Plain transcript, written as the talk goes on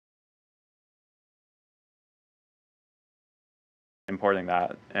importing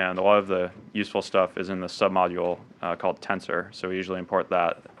that, and a lot of the useful stuff is in the submodule called tensor, so we usually import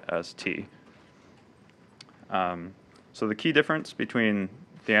that as T. So the key difference between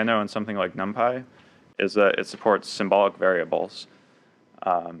Theano and something like NumPy is that it supports symbolic variables.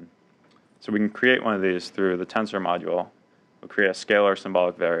 So we can create one of these through the tensor module. We'll create a scalar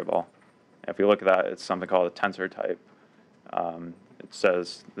symbolic variable. If we look at that, it's something called a tensor type. It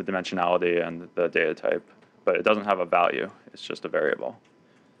says the dimensionality and the data type, but it doesn't have a value. It's just a variable.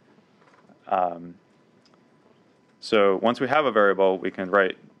 So once we have a variable, we can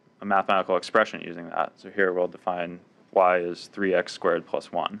write a mathematical expression using that. So here we'll define y is 3x squared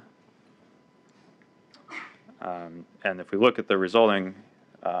plus 1. And if we look at the resulting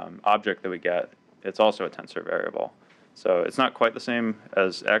object that we get, it's also a tensor variable. So it's not quite the same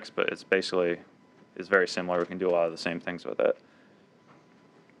as x, but it's basically is very similar. We can do a lot of the same things with it.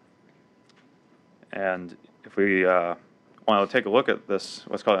 And if we want to take a look at this,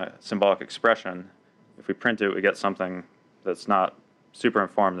 what's called a symbolic expression, if we print it, we get something that's not super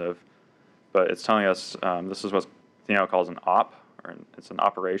informative, but it's telling us this is what Theano calls an op, or it's an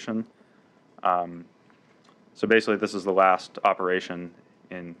operation. So basically, this is the last operation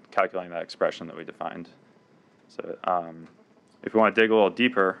in calculating that expression that we defined. So if we want to dig a little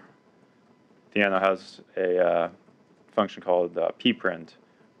deeper, Theano has a function called pprint,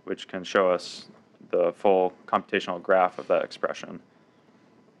 which can show us the full computational graph of that expression.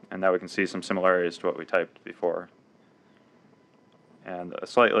 And now we can see some similarities to what we typed before. And a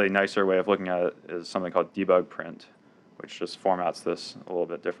slightly nicer way of looking at it is something called debug print, which just formats this a little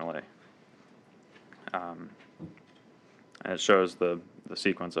bit differently. And it shows the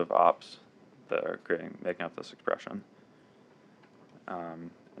sequence of ops that are making up this expression.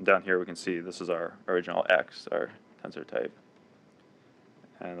 And down here we can see this is our original x, our tensor type.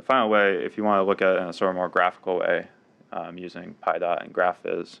 And the final way, if you want to look at it in a sort of more graphical way, using PyData and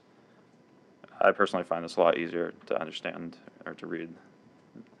GraphViz, I personally find this a lot easier to understand or to read.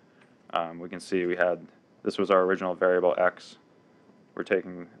 We can see this was our original variable x. We're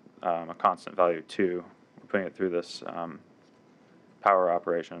taking a constant value 2, we're putting it through this power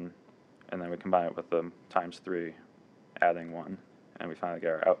operation, and then we combine it with the times 3, adding 1, and we finally get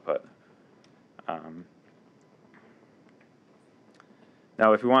our output.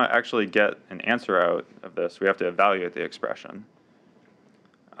 Now, if we want to actually get an answer out of this, we have to evaluate the expression.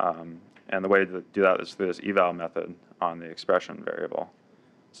 And the way to do that is through this eval method on the expression variable.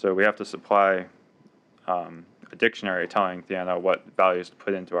 So we have to supply a dictionary telling Theano what values to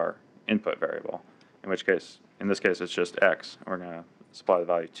put into our input variable, in this case, it's just x. We're going to supply the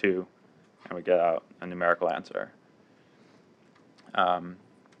value 2, and we get out a numerical answer.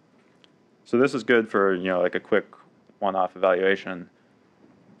 So this is good for like a quick one-off evaluation,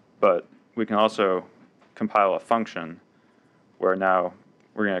 but we can also compile a function where now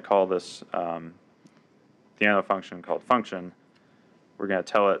we're going to call this Theano function called function. We're going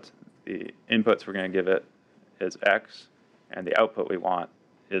to tell it the inputs we're going to give it is x, and the output we want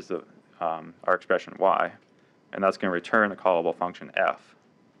is our expression y, and that's going to return a callable function f.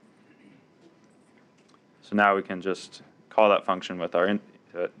 So now we can just call that function with our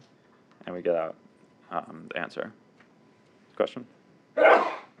input, and we get out the answer. Question? In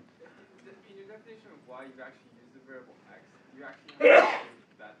your definition of y, you've actually used the variable x. You actually have to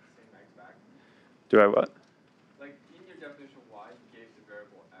give that same x back. Do I what? Like in your definition of y, you gave the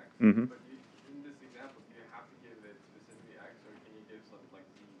variable x, Mm-hmm. but in this example, do you have to give it specifically x, or can you give something like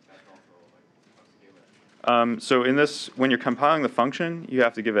z that's also like a scalar? So in this, when you're compiling the function, you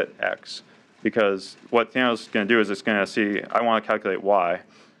have to give it x, because what Theano's going to do is it's going to see, I want to calculate y,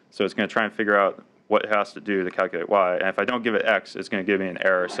 so it's going to try and figure out what it has to do to calculate y, and if I don't give it x, it's going to give me an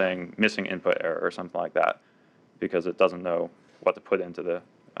error saying missing input error or something like that, because it doesn't know what to put into the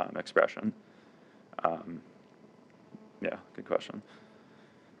expression. Yeah, good question.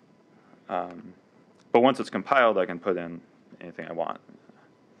 But once it's compiled, I can put in anything I want.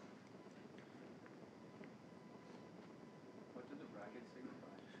 What do the brackets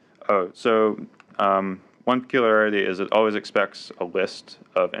signify? Oh, so one peculiarity is it always expects a list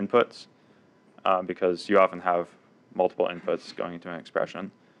of inputs, because you often have multiple inputs going into an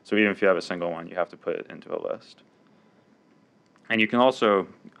expression. So even if you have a single one, you have to put it into a list. And you can also,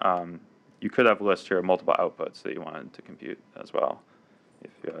 you could have a list here of multiple outputs that you wanted to compute as well,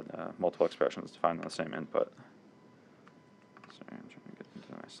 if you had multiple expressions defined on the same input. Sorry, I'm trying to get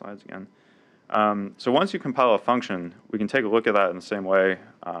into my slides again. So once you compile a function, we can take a look at that in the same way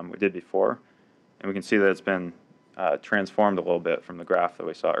we did before, and we can see that it's been transformed a little bit from the graph that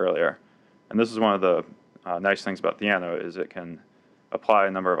we saw earlier. And this is one of the nice things about Theano is it can apply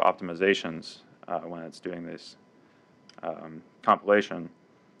a number of optimizations when it's doing these compilation.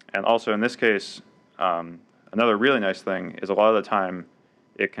 And also in this case, another really nice thing is a lot of the time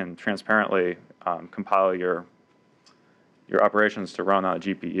it can transparently compile your operations to run on a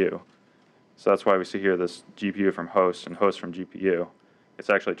GPU. So that's why we see here this GPU from host and host from GPU. It's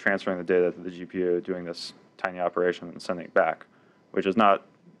actually transferring the data to the GPU, doing this tiny operation and sending it back, which is not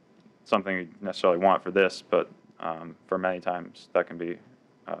something you necessarily want for this, but for many times that can be,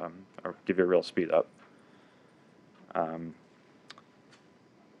 or give you a real speed up. Let's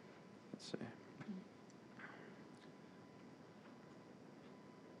see.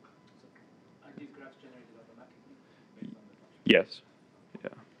 Are these graphs generated automatically based on the function? Yes.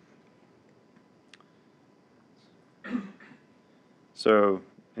 Yeah. So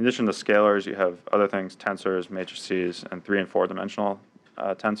in addition to scalars, you have other things, tensors, matrices, and 3- and 4-dimensional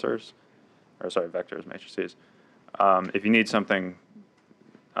tensors, or sorry, vectors, matrices. If you need something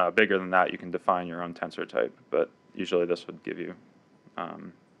bigger than that, you can define your own tensor type, but usually this would give you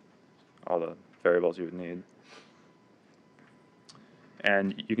all the variables you would need.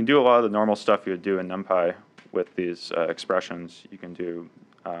 And you can do a lot of the normal stuff you would do in NumPy with these expressions. You can do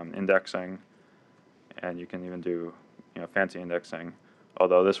indexing, and you can even do fancy indexing.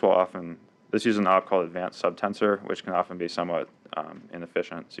 Although this uses an op called advanced subtensor, which can often be somewhat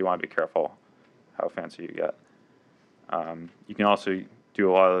inefficient. So you want to be careful how fancy you get. You can also do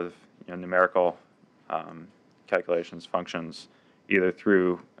a lot of numerical calculations, functions, either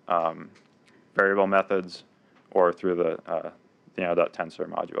through variable methods or through the Theano.tensor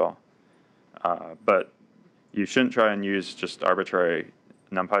module. But you shouldn't try and use just arbitrary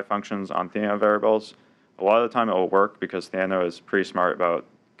NumPy functions on Theano variables. A lot of the time it will work because Theano is pretty smart about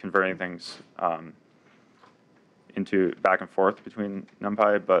converting things into back and forth between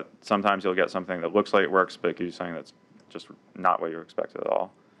NumPy, but sometimes you'll get something that looks like it works, but it gives you something that's just not what you expected at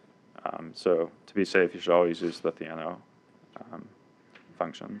all. So to be safe, you should always use the Theano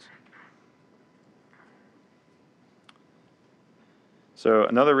functions. So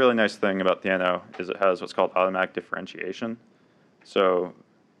another really nice thing about Theano is it has what's called automatic differentiation. So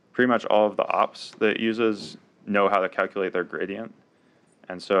pretty much all of the ops that it uses know how to calculate their gradient.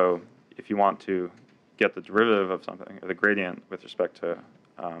 And so if you want to get the derivative of something, or the gradient with respect to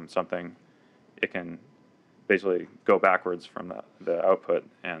something, it can basically go backwards from the output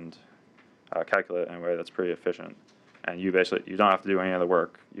and calculate it in a way that's pretty efficient. And you don't have to do any of the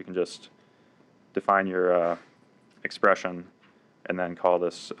work. You can just define your expression and then call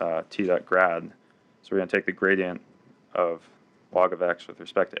this t.grad. So we're going to take the gradient of log of x with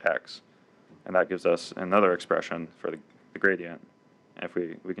respect to x, and that gives us another expression for the gradient. And if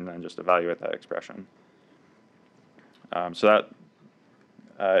we can then just evaluate that expression. So that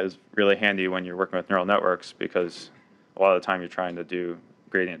is really handy when you're working with neural networks, because a lot of the time you're trying to do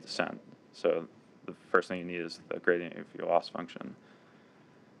gradient descent. So the first thing you need is the gradient of your loss function.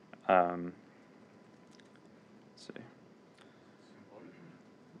 Let's see.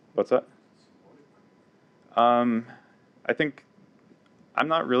 What's that? I think I'm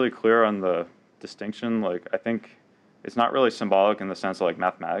not really clear on the distinction. Like, I think it's not really symbolic in the sense that like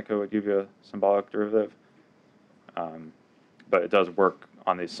Mathematica would give you a symbolic derivative, but it does work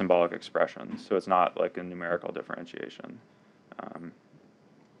on these symbolic expressions. So it's not like a numerical differentiation.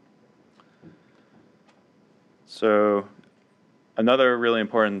 So another really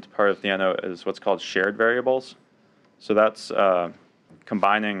important part of Theano is what's called shared variables. So that's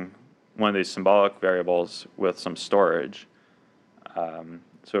combining one of these symbolic variables with some storage.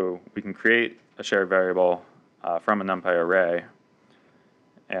 So we can create a shared variable from a NumPy array.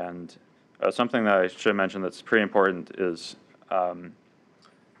 And something that I should mention that's pretty important is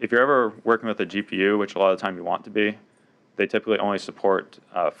if you're ever working with a GPU, which a lot of the time you want to be, they typically only support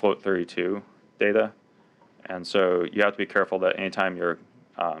float32 data. And so you have to be careful that anytime you're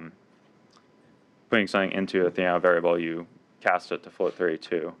putting something into a Theano variable, you cast it to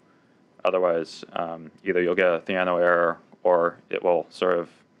float32. Otherwise, either you'll get a Theano error, or it won't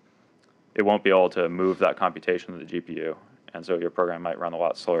be able to move that computation to the GPU. And so your program might run a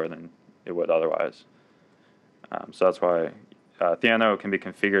lot slower than it would otherwise. So that's why Theano can be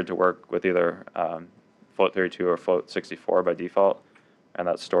configured to work with either float32 or float64 by default, and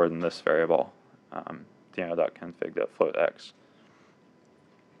that's stored in this variable, Theano.config.floatx.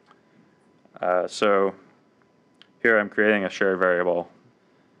 So here I'm creating a shared variable,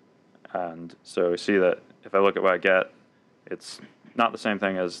 and so we see that if I look at what I get, it's not the same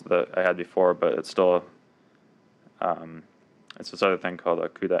thing as that I had before, but it's still it's this other thing called a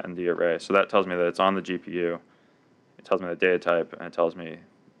CUDA-ND array. So that tells me that it's on the GPU. It tells me the data type, and it tells me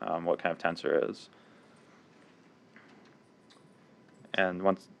what kind of tensor it is. And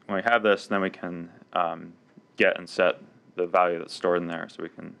when we have this, then we can get and set the value that's stored in there. So we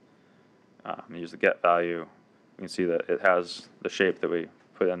can use the get value. We can see that it has the shape that we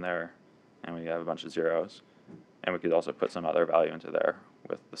put in there, and we have a bunch of zeros. And we could also put some other value into there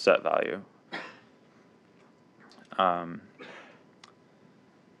with the set value.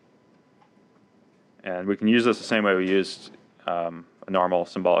 And we can use this the same way we used a normal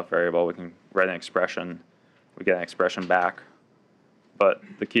symbolic variable. We can write an expression. We get an expression back. But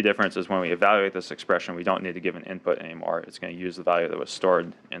the key difference is when we evaluate this expression, we don't need to give an input anymore. It's going to use the value that was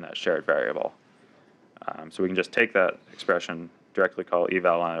stored in that shared variable. So we can just take that expression, directly call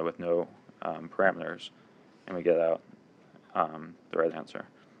eval on it with no parameters, and we get out the right answer.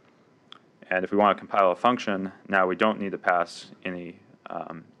 And if we want to compile a function, now we don't need to pass any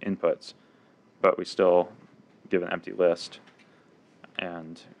inputs, but we still give an empty list,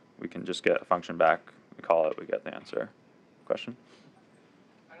 and we can just get a function back. We call it, we get the answer. Question?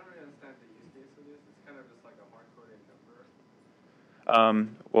 I don't really understand the use case of this. It's kind of just like a hard-coded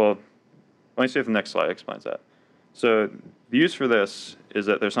number. Well, let me see if the next slide explains that. So the use for this is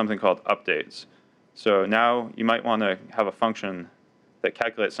that there's something called updates. So now you might want to have a function that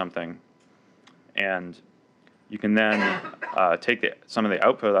calculates something, and you can then take some of the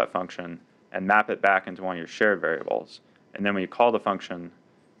output of that function and map it back into one of your shared variables. And then when you call the function,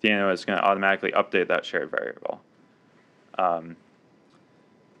 Theano is going to automatically update that shared variable.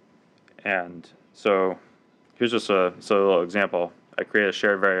 And so here's just a little example. I create a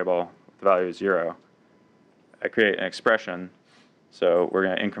shared variable with the value of 0. I create an expression. So we're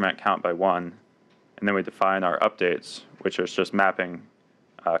going to increment count by 1. And then we define our updates, which is just mapping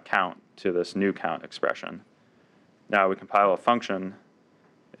count to this new count expression. Now we compile a function.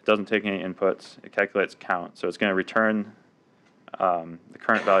 It doesn't take any inputs. It calculates count. So it's going to return the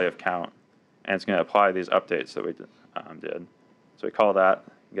current value of count, and it's going to apply these updates that we did. So we call that,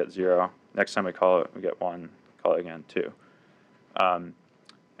 get 0. Next time we call it, we get 1. Call it again, 2. And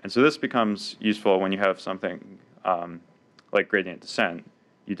so this becomes useful when you have something like gradient descent.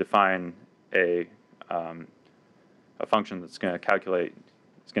 You define a function that's going to calculate.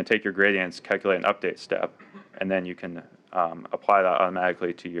 It's going to take your gradients, calculate an update step, and then you can apply that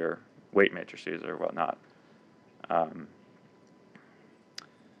automatically to your weight matrices or whatnot.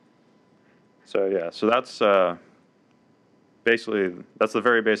 So yeah, so that's basically, that's the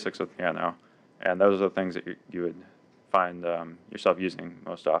very basics of Theano, and those are the things that you would find yourself using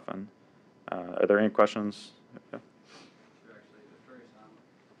most often. Are there any questions? Yeah. Actually, the first,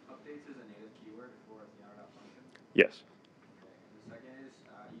 updates is a native keyword for Theano function. Yes. Okay. And the second is,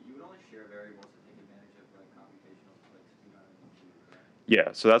 you would only share variables to take advantage of like computational clicks, correct?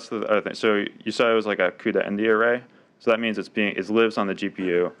 Yeah, so that's the other thing. So you said it was like a CUDA-ND array. So that means it lives on the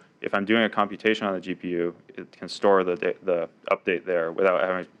GPU. If I'm doing a computation on the GPU, it can store the update there without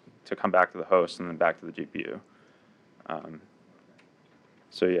having to come back to the host and then back to the GPU.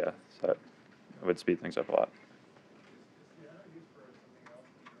 So yeah, so that would speed things up a lot.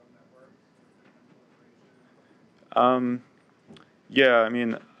 Yeah, I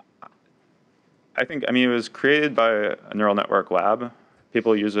mean, it was created by a neural network lab.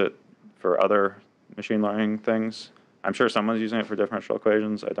 People use it for other machine learning things. I'm sure someone's using it for differential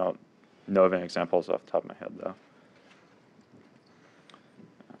equations. I don't know of any examples off the top of my head, though.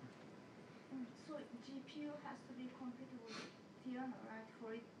 So GPU has to be compatible with Theano, right,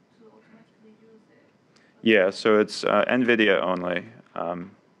 for it to automatically use it? Yeah, so it's NVIDIA only.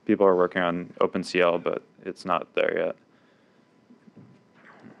 People are working on OpenCL, but it's not there yet.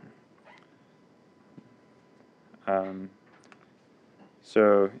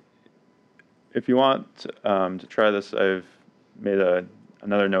 So if you want to try this, I've made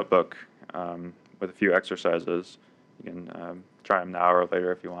another notebook with a few exercises. You can try them now or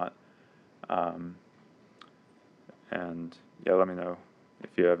later if you want. And yeah, let me know if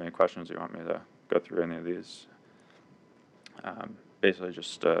you have any questions or you want me to go through any of these. Basically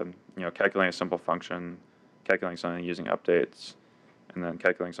just calculating a simple function, calculating something using updates, and then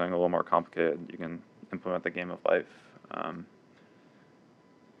calculating something a little more complicated. You can implement the game of life.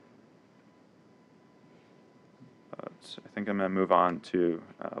 I think I'm going to move on to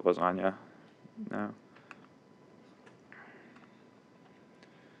Lasagne now.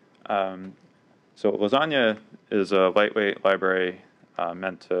 So Lasagne is a lightweight library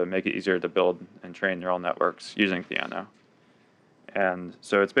meant to make it easier to build and train neural networks using Theano. And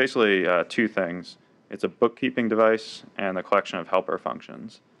so it's basically two things. It's a bookkeeping device and a collection of helper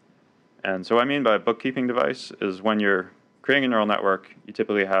functions. And so what I mean by a bookkeeping device is when you're creating a neural network, you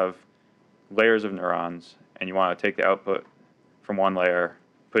typically have layers of neurons, and you want to take the output from one layer,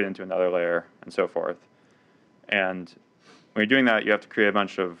 put it into another layer, and so forth. And when you're doing that, you have to create a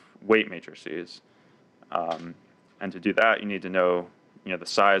bunch of weight matrices. And to do that, you need to know, the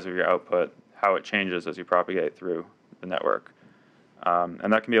size of your output, how it changes as you propagate through the network.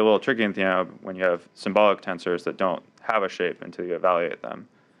 And that can be a little tricky in Theano when you have symbolic tensors that don't have a shape until you evaluate them.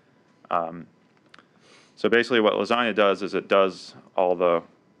 So basically what Lasagne does is it does all the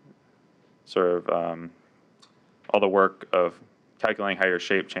all the work of calculating how your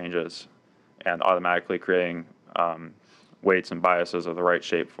shape changes and automatically creating weights and biases of the right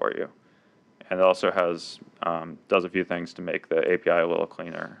shape for you. And it also has does a few things to make the API a little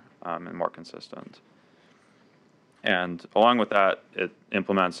cleaner and more consistent. And along with that, it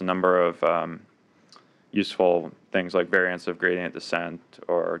implements a number of useful things like variance of gradient descent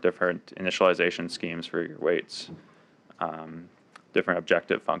or different initialization schemes for your weights, different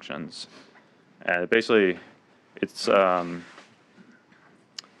objective functions. And basically, it's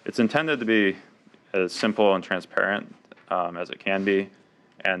intended to be as simple and transparent as it can be,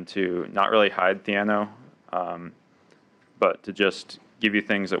 and to not really hide Theano, but to just give you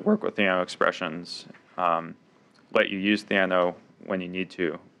things that work with Theano expressions, let you use Theano when you need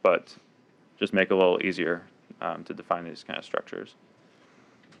to, but just make it a little easier to define these kind of structures.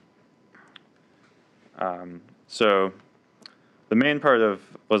 So the main part of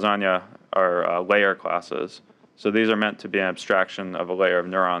Lasagne are layer classes. So these are meant to be an abstraction of a layer of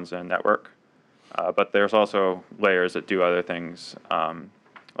neurons in a network. But there's also layers that do other things,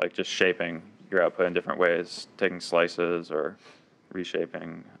 like just shaping your output in different ways, taking slices or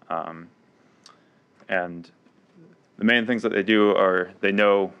reshaping. And the main things that they do are they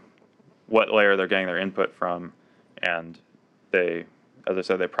know what layer they're getting their input from, and they, as I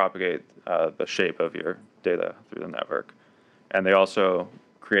said, they propagate the shape of your data through the network. And they also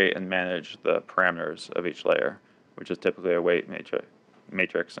create and manage the parameters of each layer, which is typically a weight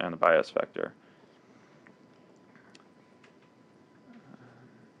matrix and a bias vector.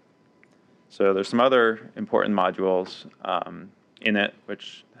 So there's some other important modules in it,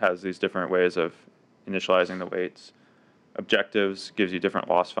 which has these different ways of initializing the weights. Objectives gives you different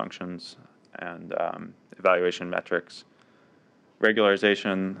loss functions and evaluation metrics.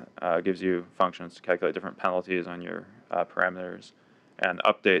 Regularization gives you functions to calculate different penalties on your parameters. And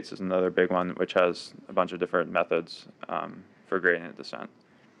updates is another big one, which has a bunch of different methods for gradient descent.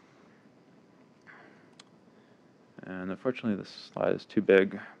 And unfortunately, this slide is too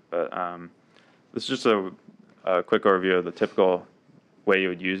big, but this is just a quick overview of the typical way you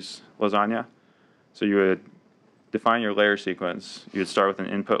would use Lasagne. So you would define your layer sequence. You would start with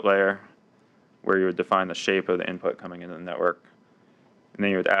an input layer where you would define the shape of the input coming into the network. And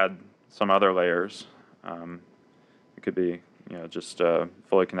then you would add some other layers. It could be just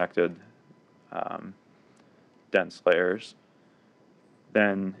fully connected dense layers.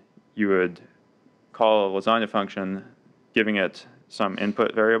 Then you would call a Lasagne function, giving it some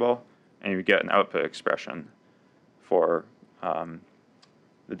input variable, and you would get an output expression for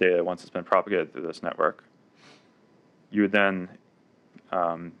the data once it's been propagated through this network. You would then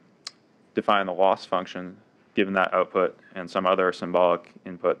define the loss function, given that output, and some other symbolic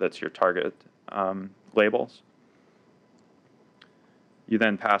input that's your target labels. You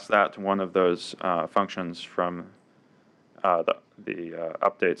then pass that to one of those functions from the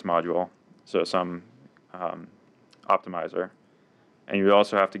updates module, so some optimizer. And you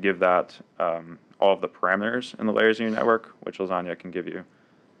also have to give that all of the parameters in the layers of your network, which Lasagne can give you.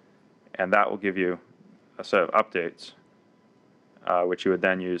 And that will give you a set of updates, which you would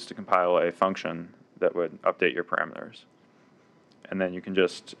then use to compile a function that would update your parameters. And then you can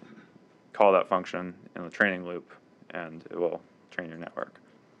just call that function in the training loop, and it will train your network.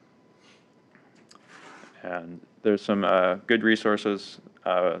 And there's some good resources.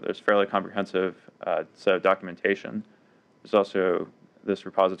 There's fairly comprehensive set of documentation. There's also, this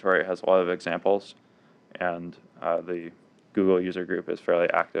repository has a lot of examples, and the Google user group is fairly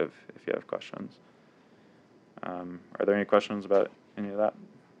active if you have questions. Are there any questions about any of that?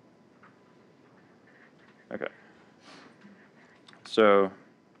 Okay. So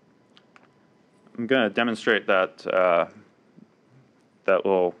I'm going to demonstrate that that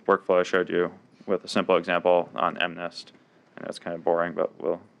little workflow I showed you with a simple example on MNIST. And that's kind of boring, but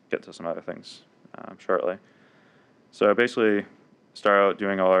we'll get to some other things shortly. So basically, start out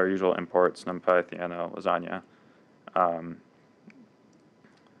doing all our usual imports, NumPy, Theano, Lasagne. I don't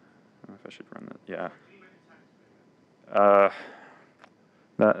know if I should run that. Yeah.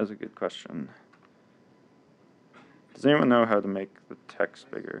 That is a good question. Does anyone know how to make the text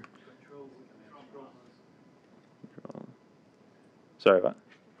bigger? Control. Sorry, what?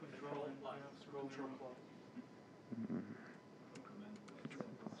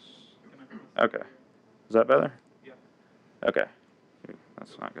 Okay. Is that better? Yeah. Okay.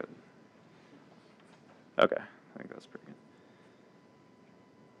 That's not good. Okay. I think that's pretty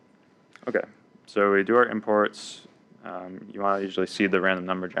good. Okay, so we do our imports. You want to usually see the random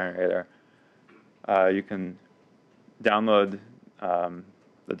number generator. You can download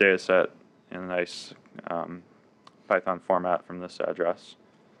the data set in a nice Python format from this address.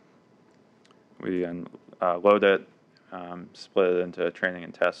 We can load it, split it into training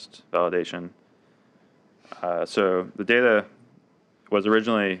and test validation. So the data was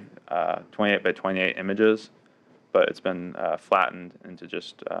originally 28 by 28 images, but it's been flattened into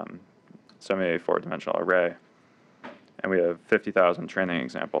just 74-dimensional array. And we have 50,000 training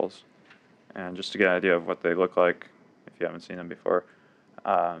examples. And just to get an idea of what they look like, if you haven't seen them before,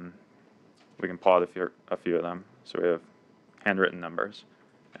 we can plot a few of them. So we have handwritten numbers,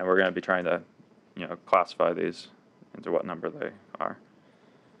 and we're going to be trying to, classify these into what number they are.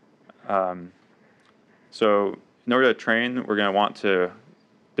 So in order to train, we're going to want to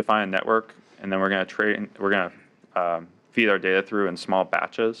define a network, and then we're going to feed our data through in small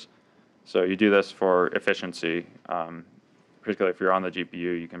batches. So you do this for efficiency. Particularly if you're on the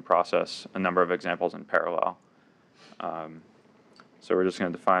GPU, you can process a number of examples in parallel. So we're just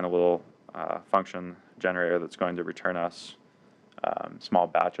going to define a little function generator that's going to return us small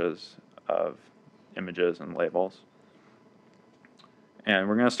batches of images and labels. And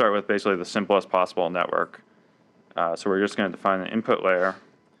we're going to start with basically the simplest possible network. So we're just going to define an input layer,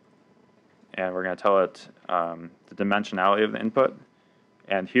 and we're going to tell it the dimensionality of the input.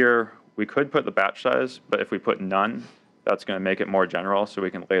 And here we could put the batch size, but if we put none, that's going to make it more general, so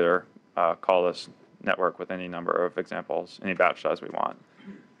we can later call this network with any number of examples, any batch size we want.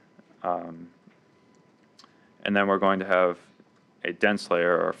 And then we're going to have a dense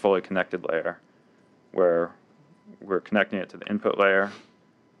layer or a fully connected layer where we're connecting it to the input layer.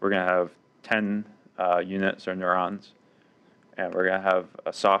 We're going to have 10 units or neurons, and we're going to have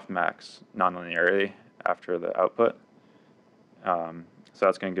a softmax nonlinearity after the output. So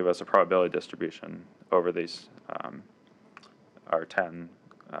that's going to give us a probability distribution over these our 10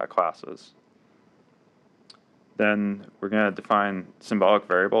 classes. Then we're going to define symbolic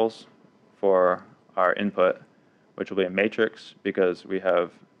variables for our input, which will be a matrix because we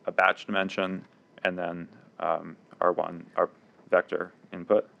have a batch dimension and then our vector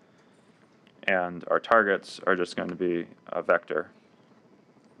input. And our targets are just going to be a vector.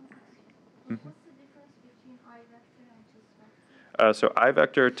 What's the difference between I vector and just vector? So I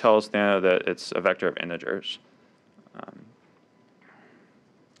vector tells Theano that it's a vector of integers.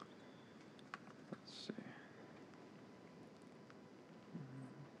 Let's see.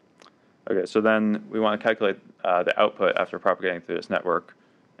 Okay, so then we want to calculate the output after propagating through this network.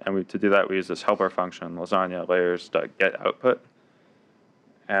 And to do that, we use this helper function, lasagne layers.getOutput.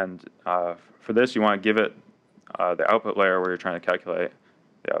 And for this, you want to give it the output layer where you're trying to calculate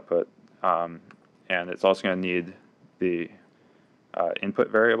the output. And it's also going to need the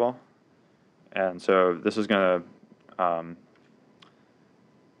input variable. And so this is going to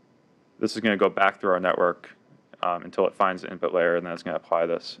go back through our network until it finds the input layer, and then it's going to apply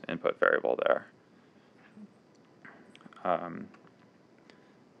this input variable there.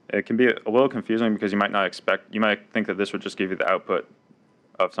 It can be a little confusing because you might think that this would just give you the output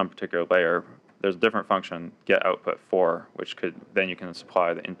of some particular layer. There's a different function, getOutput4, which then you can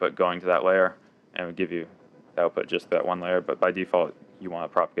supply the input going to that layer, and it would give you the output just that one layer. But by default, you want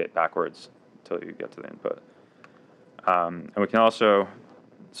to propagate backwards until you get to the input. And we can also,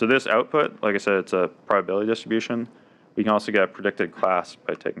 so this output, like I said, it's a probability distribution. We can also get a predicted class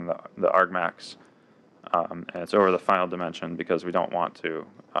by taking the argmax, and it's over the final dimension because we don't want to,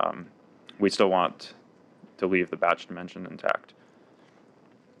 we still want to leave the batch dimension intact.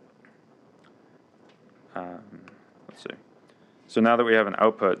 Let's see. So now that we have an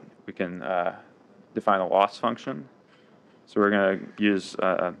output, we can define a loss function. So we're going to use,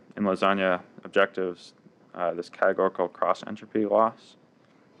 in Lasagne objectives, this categorical cross-entropy loss.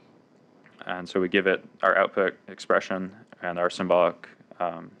 And so we give it our output expression and our symbolic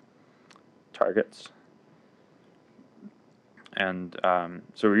targets. And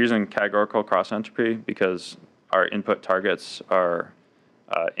so we're using categorical cross-entropy because our input targets are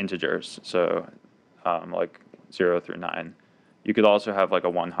integers, so like 0 through 9. You could also have like a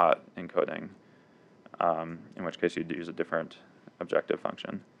one-hot encoding, in which case you'd use a different objective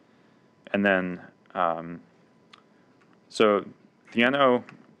function. And then, so Theano,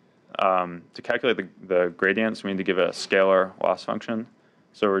 to calculate the gradients, we need to give it a scalar loss function.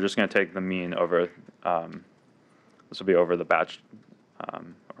 So we're just going to take the mean over, this will be over the batch,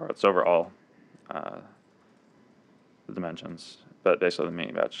 or it's over all the dimensions, but basically the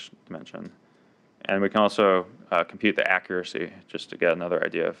mean batch dimension. And we can also compute the accuracy just to get another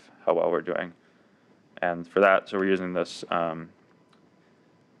idea of how well we're doing. And for that, so we're using this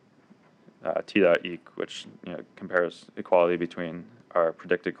t.eq, which compares equality between our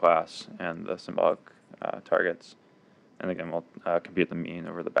predicted class and the symbolic targets. And again, we'll compute the mean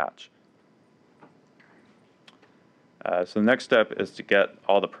over the batch. So the next step is to get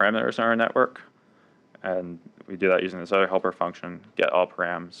all the parameters in our network. And we do that using this other helper function, get all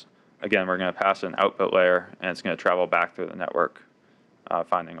params. Again, we're going to pass an output layer, and it's going to travel back through the network,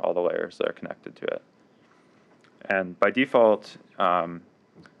 finding all the layers that are connected to it. And by default,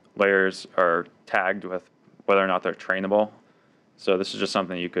 layers are tagged with whether or not they're trainable. So this is just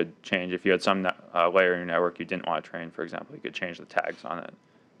something you could change. If you had some layer in your network you didn't want to train, for example, you could change the tags on it.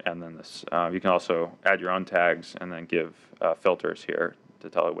 And then this, you can also add your own tags and then give filters here to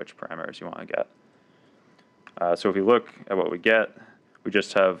tell it which parameters you want to get. So if we look at what we get, we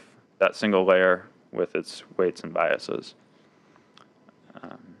just have that single layer with its weights and biases.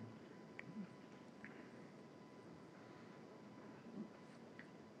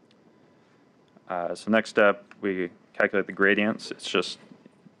 So next step, we calculate the gradients. It's just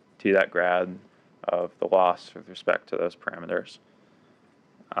t.grad of the loss with respect to those parameters.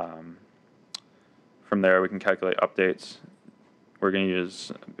 From there, we can calculate updates. We're going to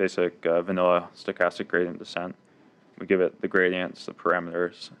use basic vanilla stochastic gradient descent. We give it the gradients, the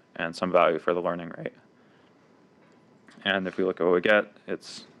parameters, and some value for the learning rate. And if we look at what we get,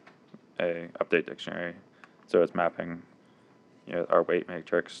 it's a update dictionary. So it's mapping our weight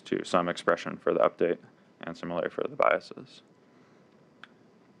matrix to some expression for the update, and similarly for the biases.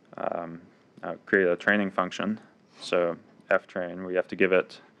 Now create a training function. So ftrain, we have to give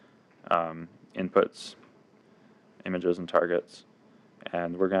it inputs, images, and targets.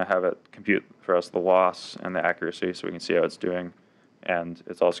 And we're going to have it compute for us the loss and the accuracy so we can see how it's doing. And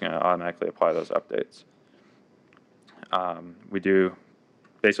it's also going to automatically apply those updates. We do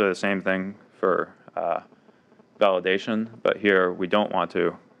basically the same thing for validation, but here we don't want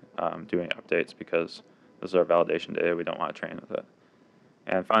to do any updates because this is our validation data. We don't want to train with it.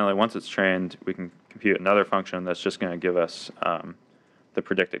 And finally, once it's trained, we can compute another function that's just going to give us the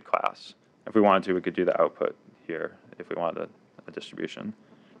predicted class. If we wanted to, we could do the output here if we wanted a distribution.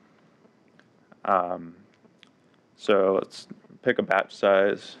 So let's pick a batch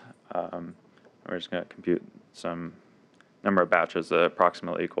size. We're just going to compute some number of batches that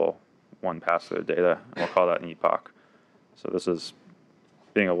approximately equal one pass through the data, and we'll call that an epoch. So this is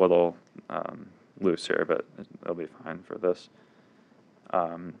being a little loose here, but it'll be fine for this.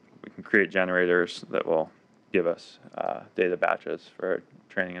 We can create generators that will give us data batches for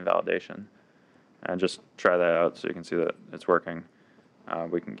training and validation. And just try that out so you can see that it's working.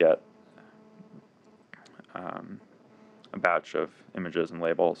 We can get a batch of images and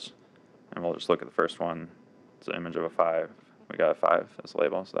labels, and we'll just look at the first one. It's an image of a 5. We got a 5 as a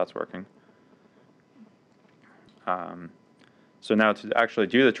label, so that's working. So now to actually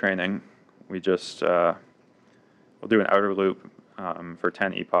do the training, we just we'll do an outer loop for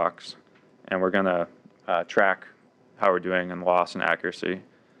 10 epochs, and we're going to track how we're doing in loss and accuracy.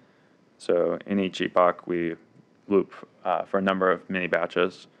 So in each epoch, we loop for a number of mini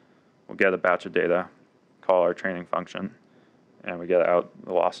batches. We'll get a batch of data, call our training function, and we get out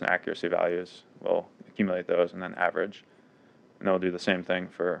the loss and accuracy values. We'll accumulate those and then average. And then we'll do the same thing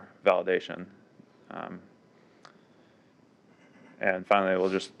for validation. And finally,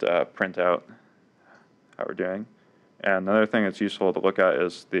 we'll just print out how we're doing. And another thing that's useful to look at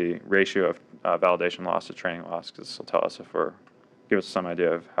is the ratio of validation loss to training loss, because this will tell us if give us some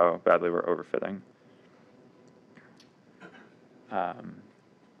idea of how badly we're overfitting.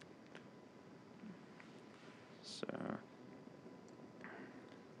 So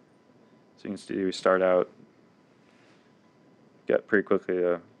you can see we start out, get pretty quickly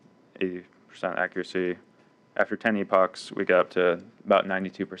to 80% accuracy. After 10 epochs, we get up to about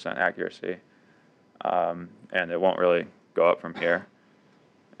 92% accuracy, and it won't really go up from here.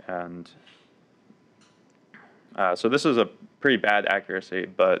 And so this is a pretty bad accuracy,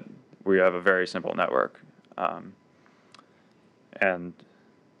 but we have a very simple network. And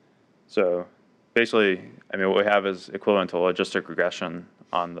so basically, I mean, what we have is equivalent to logistic regression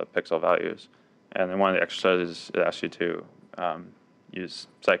on the pixel values. And in one of the exercises, it asks you to use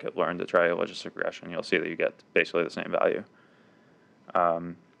scikit-learn to try a logistic regression. You'll see that you get basically the same value.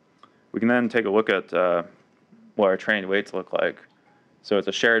 We can then take a look at what our trained weights look like. So it's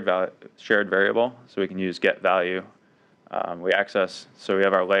a shared variable, so we can use get value. So we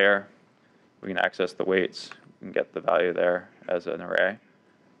have our layer. We can access the weights. We can get the value there as an array.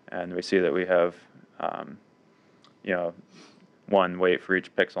 And we see that we have one weight for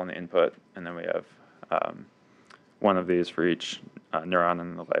each pixel in the input, and then we have one of these for each neuron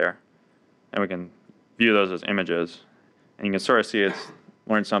in the layer. And we can view those as images. And you can sort of see it's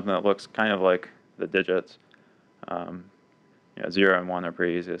learned something that looks kind of like the digits. 0 and 1 are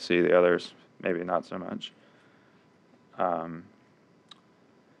pretty easy to see. The others, maybe not so much. And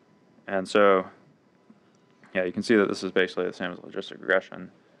so, yeah, you can see that this is basically the same as logistic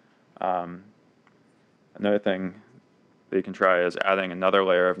regression. Another thing that you can try is adding another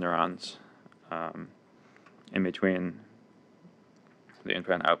layer of neurons in between the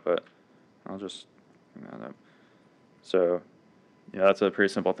input and output. I'll just bring that up. So, yeah, that's a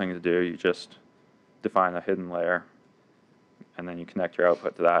pretty simple thing to do. You just define a hidden layer, and then you connect your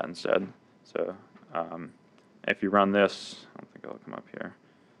output to that instead. So, if you run this, I don't think it'll come up here,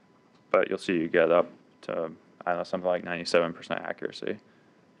 but you'll see you get up to, I don't know, something like 97% accuracy.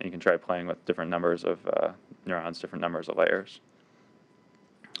 And you can try playing with different numbers of neurons, different numbers of layers.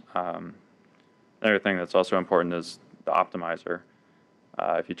 Another thing that's also important is the optimizer.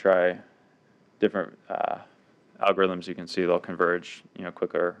 If you try different algorithms, you can see they'll converge,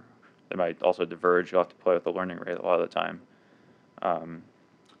 quicker. They might also diverge. You'll have to play with the learning rate a lot of the time. And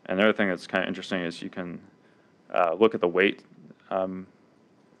another thing that's kind of interesting is you can look at the weight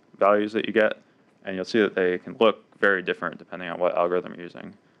values that you get, and you'll see that they can look very different depending on what algorithm you're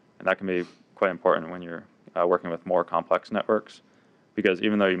using. And that can be quite important when you're working with more complex networks, because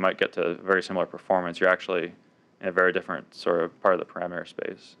even though you might get to very similar performance, you're actually in a very different sort of part of the parameter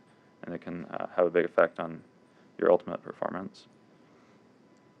space, and it can have a big effect on your ultimate performance.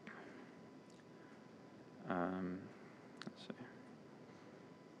 Let's see.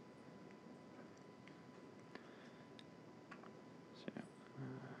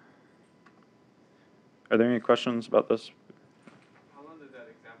 Are there any questions about this? How long did that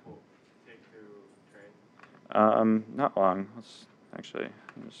example take to train? Not long. Let's actually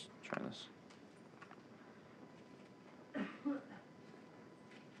just try this. What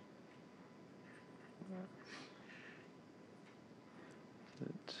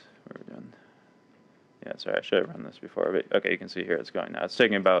are we doing? Yeah, sorry, I should have run this before. But okay, you can see here it's going now. It's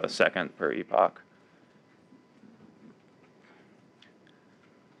taking about a second per epoch.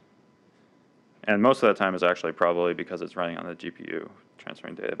 And most of that time is actually probably because it's running on the GPU,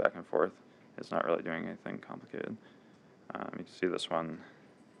 transferring data back and forth. It's not really doing anything complicated. You can see this one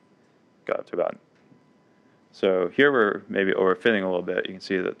got up to about. So here we're maybe overfitting a little bit. You can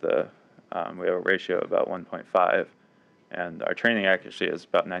see that we have a ratio of about 1.5, and our training accuracy is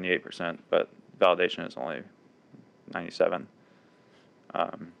about 98%, but validation is only 97.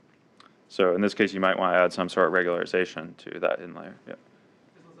 So in this case, you might want to add some sort of regularization to that hidden layer. Yep.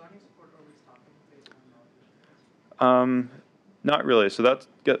 Does Lasagne support early stopping based on validation? Not really. So that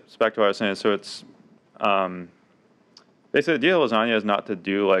gets back to what I was saying. So it's basically the deal of Lasagne is not to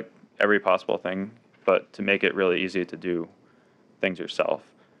do like every possible thing, but to make it really easy to do things yourself.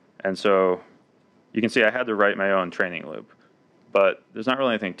 And so you can see I had to write my own training loop, but there's not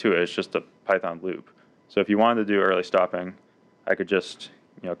really anything to it. It's just a Python loop. So if you wanted to do early stopping, I could just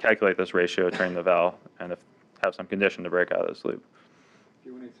calculate this ratio, train the val, and have some condition to break out of this loop. If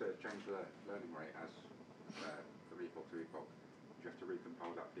you wanted to change the learning rate as from epoch to epoch, do you have to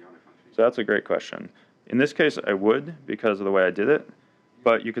recompile that Theano function? So that's a great question. In this case, I would, because of the way I did it,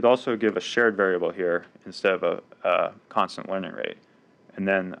 but you could also give a shared variable here instead of a constant learning rate. And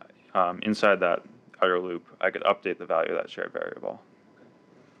then inside that outer loop, I could update the value of that shared variable.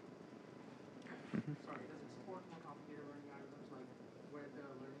 Sorry, does it support more complicated learning algorithms, like where the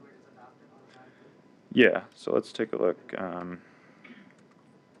learning rate is adapted automatically? Yeah, so let's take a look.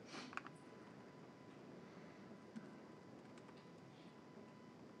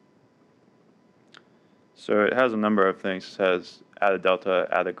 So it has a number of things. It has add a delta,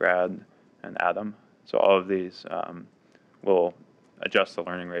 add a grad, and atom. So all of these will adjust the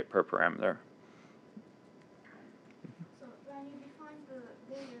learning rate per parameter. So when you define the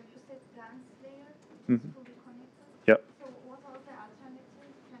layer, you said dense layer, Mhm. fully connected. Yep. So what are the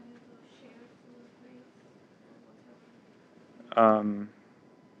alternatives? Can you do shared rates or whatever?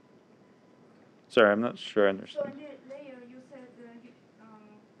 Sorry, I'm not sure I So understand. in the layer, you said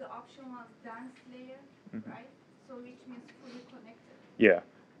the option was dense layer, Mhm. right? So which means fully connected. Yeah.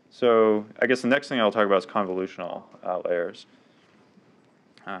 So I guess the next thing I'll talk about is convolutional layers.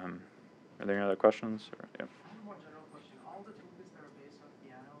 Are there any other questions? Or, yeah. I have a more general question. All the toolkits that are based on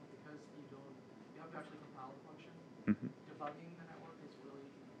Theano, because you have to actually compile the function, Mhm. debugging the network is really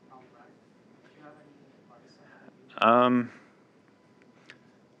problematic. Do you have any advice on that?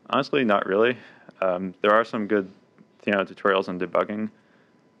 Honestly, not really. There are some good Theano tutorials on debugging,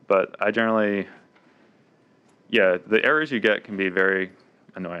 but I generally, yeah, the errors you get can be very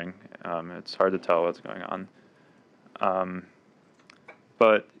annoying. It's hard to tell what's going on.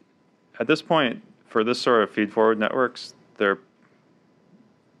 But at this point, for this sort of feed-forward networks, they're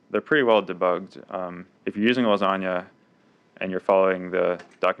pretty well debugged. If you're using Lasagne and you're following the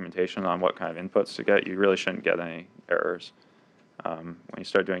documentation on what kind of inputs to get, you really shouldn't get any errors. When you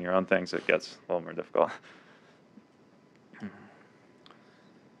start doing your own things, it gets a little more difficult.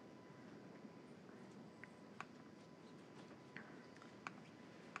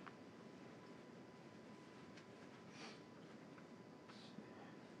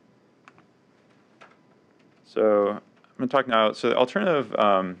 So I'm going to talk now. So the alternative,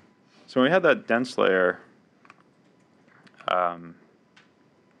 so when we had that dense layer, so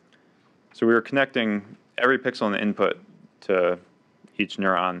we were connecting every pixel in the input to each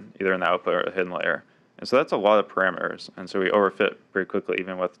neuron, either in the output or the hidden layer. And so that's a lot of parameters. And so we overfit pretty quickly,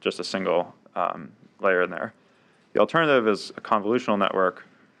 even with just a single layer in there. The alternative is a convolutional network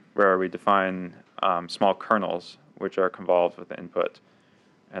where we define small kernels, which are convolved with the input.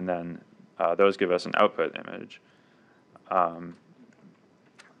 And then those give us an output image.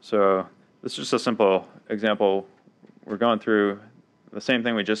 So this is just a simple example. We're going through the same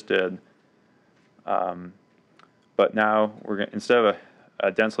thing we just did, but now we're going, instead of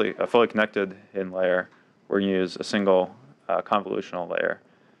a fully connected hidden layer, we're going to use a single convolutional layer.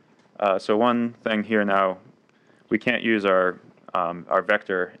 So one thing here now, we can't use our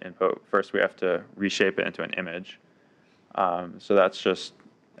vector input. First, we have to reshape it into an image. So that's just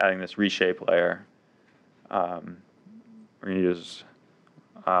adding this reshape layer. We're going to use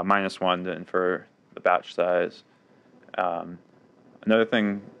 -1 to infer the batch size. Another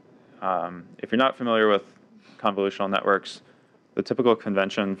thing, if you're not familiar with convolutional networks, the typical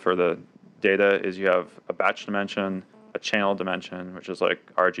convention for the data is you have a batch dimension, a channel dimension, which is like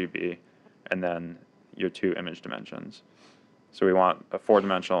RGB, and then your 2 image dimensions. So we want a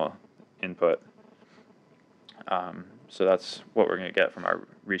 4-dimensional input. So that's what we're going to get from our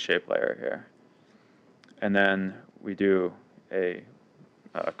reshape layer here. And then we do a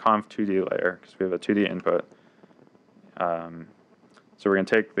conv2D layer, because we have a 2D input. So we're going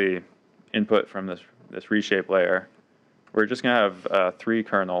to take the input from this reshape layer. We're just going to have 3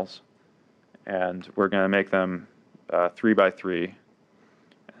 kernels, and we're going to make them 3 by 3.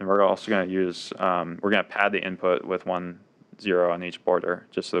 And we're also going to use, we're going to pad the input with 1 0 on each border,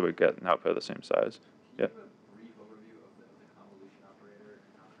 just so that we get an output of the same size. Yep.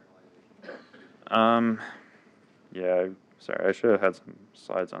 Yeah, sorry, I should have had some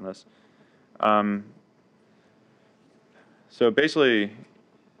slides on this. So basically,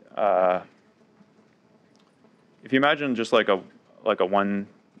 if you imagine just like a one,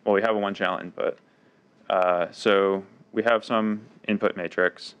 well, we have a 1-channel input. So we have some input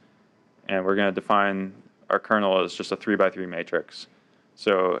matrix, and we're going to define our kernel as just a 3 by 3 matrix.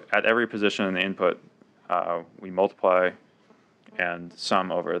 So at every position in the input, we multiply and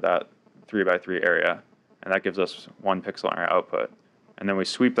sum over that 3 by 3 area, and that gives us 1 pixel in our output. And then we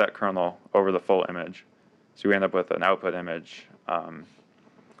sweep that kernel over the full image. So we end up with an output image,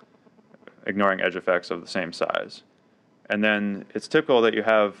 ignoring edge effects of the same size. And then it's typical that you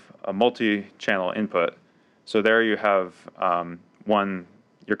have a multi-channel input. So there you have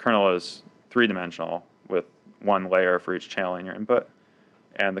your kernel is 3-dimensional with 1 layer for each channel in your input.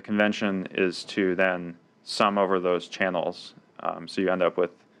 And the convention is to then sum over those channels. So you end up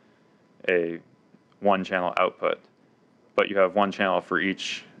with a 1-channel output. But you have 1 channel for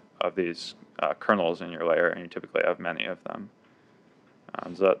each of these kernels in your layer, and you typically have many of them.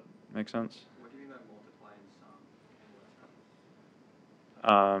 Does that make sense? What do you mean by multiply and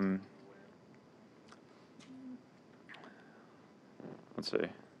sum? Let's see.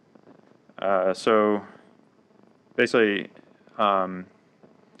 So basically, so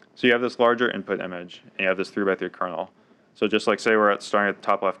you have this larger input image, and you have this 3 by 3 kernel. So just like say we're starting at the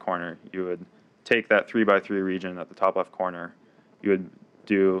top left corner, you would take that 3 by 3 region at the top left corner. You would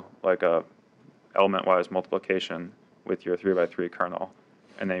do like a element-wise multiplication with your 3 by 3 kernel,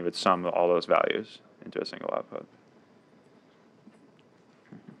 and then you would sum all those values into a single output.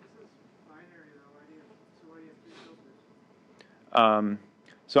 This is binary though. Why do you have 3 filters?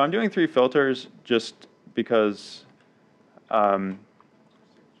 So I'm doing 3 filters just because, well,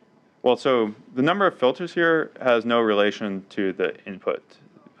 so the number of filters here has no relation to the input.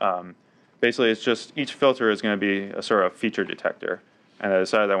 Basically, it's just each filter is going to be a sort of feature detector. And I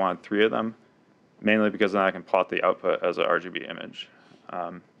decided I wanted 3 of them, mainly because then I can plot the output as an RGB image, which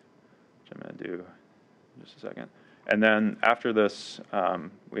I'm going to do in just a second. And then after this,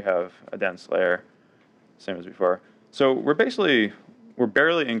 we have a dense layer, same as before. So we're barely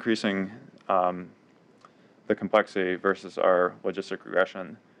increasing the complexity versus our logistic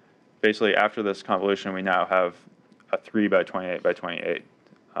regression. Basically, after this convolution, we now have a 3 by 28 by 28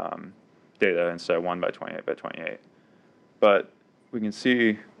 data instead of 1 by 28 by 28. But we can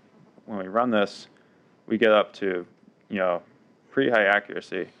see when we run this, we get up to, pretty high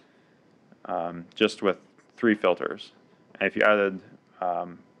accuracy just with 3 filters. And if you added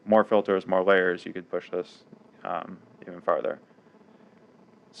more filters, more layers, you could push this even farther.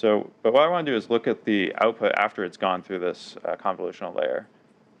 So, but what I want to do is look at the output after it's gone through this convolutional layer.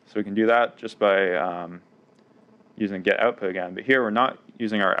 So we can do that just by using get output again. But here we're not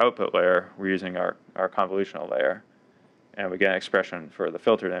using our output layer, we're using our convolutional layer. And we get an expression for the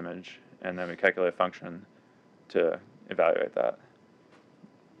filtered image, and then we calculate a function to evaluate that.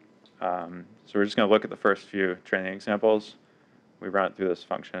 So we're just going to look at the first few training examples. We run it through this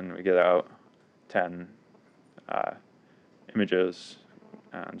function, we get out 10 images,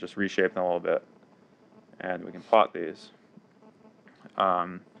 and just reshape them a little bit. And we can plot these.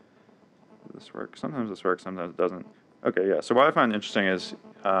 This works. Sometimes this works, sometimes it doesn't. Okay, yeah. So what I find interesting is,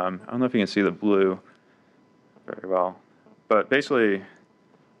 I don't know if you can see the blue very well, but basically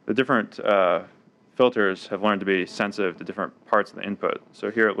the different filters have learned to be sensitive to different parts of the input. So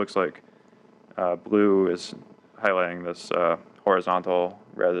here it looks like blue is highlighting this horizontal,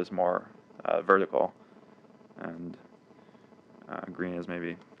 red is more vertical, and green is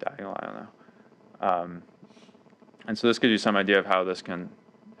maybe diagonal, I don't know. And so this gives you some idea of how this can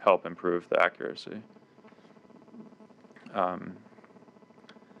help improve the accuracy. And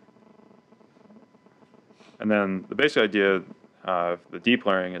then the basic idea of the deep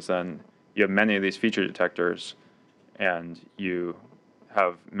learning is then you have many of these feature detectors, and you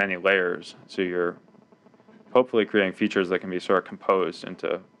have many layers. So you're hopefully creating features that can be sort of composed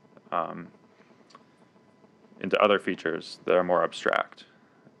into other features that are more abstract.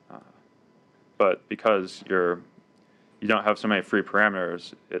 But because you don't have so many free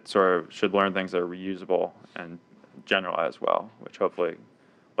parameters, it sort of should learn things that are reusable and generalize well, which hopefully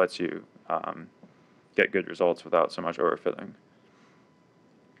lets you get good results without so much overfitting.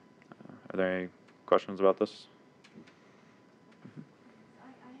 Are there any questions about this? I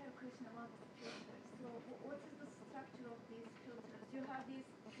have a question about the filters. So what is the structure of these filters? You have these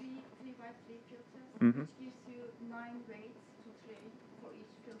 3 by 3 filters, which gives you 9 weights to train for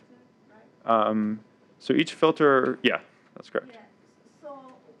each filter, right? So each filter, yeah, that's correct. Yeah.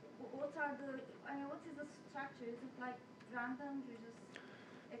 So what is the structure? Is it like random? You just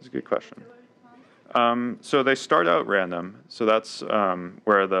That's a good question. So they start out random. So that's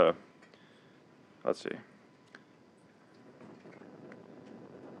where let's see.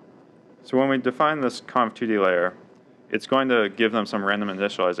 So when we define this conv2D layer, it's going to give them some random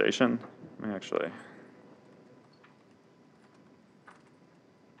initialization. Let me actually.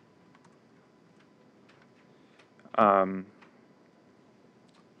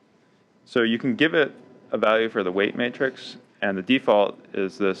 So you can give it a value for the weight matrix, and the default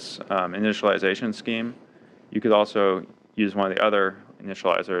is this initialization scheme. You could also use one of the other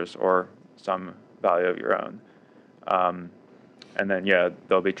initializers or some value of your own. And then, yeah,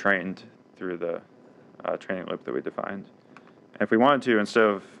 they'll be trained through the training loop that we defined. And if we wanted to, instead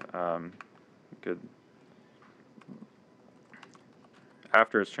of,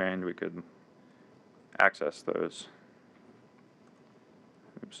 after it's trained, we could access those.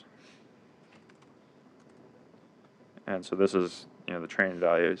 Oops. And so this is, the trained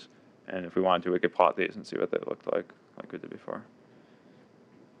values. And if we wanted to, we could plot these and see what they looked like we did before.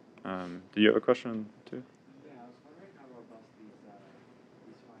 Do you have a question, too? Yeah, I was wondering how robust these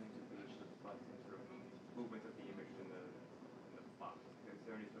findings of the sort of movement of the image in the plot. Is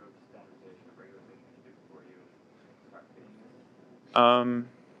there any sort of standardization or regular thing that you do before you start fitting this?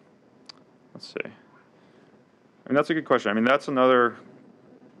 Let's see. I mean, that's a good question. I mean, that's another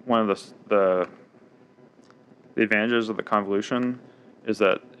one of the advantages of the convolution is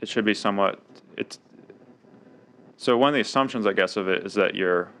that it should be somewhat, so one of the assumptions, I guess, of it is that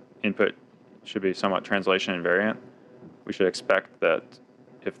your input should be somewhat translation invariant. We should expect that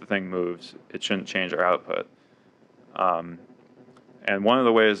if the thing moves, it shouldn't change our output. And one of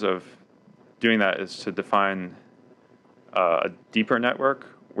the ways of doing that is to define a deeper network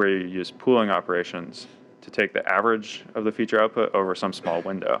where you use pooling operations to take the average of the feature output over some small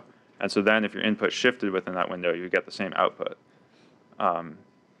window. And so then if your input shifted within that window, you get the same output.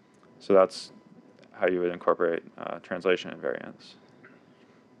 So that's how you would incorporate translation invariance.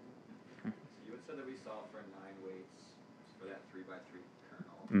 So you had said that we solved for 9 weights for that 3 by 3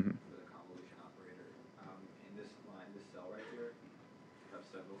 kernel for the convolution operator. In this cell right here, you have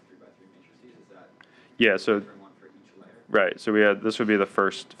several 3 by 3 matrices. Is that so different one for each layer? Right. So this would be the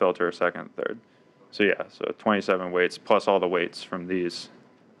first filter, second, third. So yeah, so 27 weights plus all the weights from these.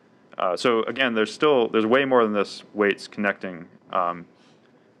 So again, there's way more than this weights connecting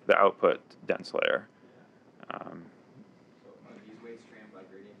the output dense layer. So are these weights trained by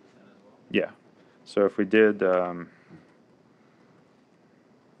gradient descent as well? Yeah. So if we did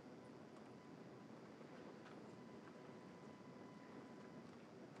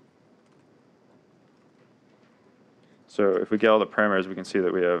so if we get all the parameters, we can see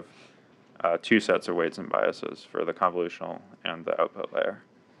that we have two sets of weights and biases for the convolutional and the output layer.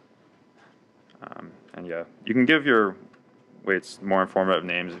 And yeah, you can give your weights more informative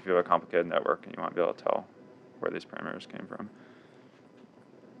names if you have a complicated network and you want to be able to tell where these parameters came from.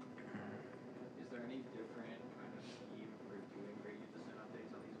 Is there any different kind of scheme for doing gradient descent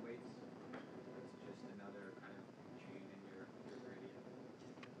updates on these weights? It's just another kind of chain in your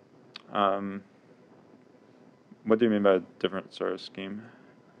gradient. What do you mean by a different sort of scheme?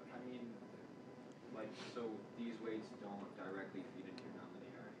 I mean, like, so these weights don't directly feed into your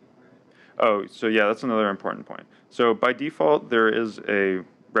nonlinearity, right? Oh, so yeah, that's another important point. So by default, there is a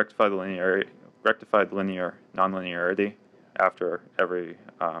rectified linear nonlinearity after every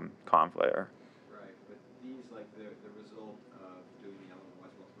conv layer. Right, but these, like, the result of doing the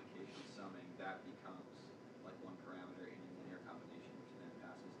element-wise multiplication summing, that becomes like one parameter in your linear combination, which then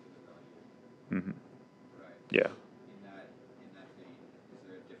passes to the value. Mm-hmm. Right. Yeah. So in that vein, is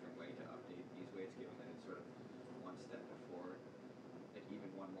there a different way to update these weights, given that it's sort of one step before, like even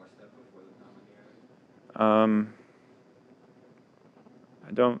one more step before the nonlinearity?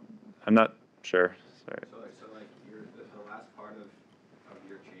 I'm not sure. Sorry. So like the last part of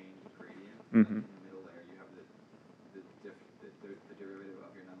your chain gradient, Mm-hmm. like in the middle layer, you have the derivative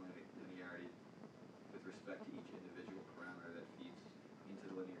of your nonlinearity with respect to each individual parameter that feeds into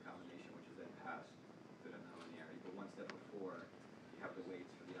the linear combination, which is then passed to the nonlinearity. But one step before, you have the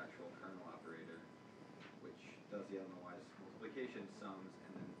weights for the actual kernel operator, which does the element-wise multiplication sums,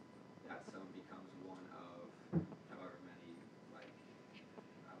 and then that sum becomes one of however many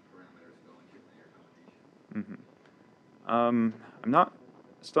parameters go into your linear combination. Mm-hmm. I'm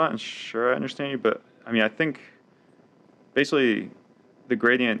still not sure I understand you, but I mean, I think basically the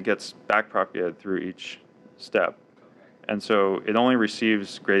gradient gets backpropagated through each step. Okay. And so it only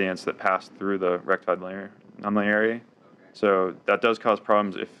receives gradients that pass through the rectified nonlinearity. Okay. So that does cause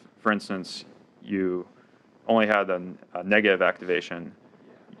problems if, for instance, you only had a negative activation.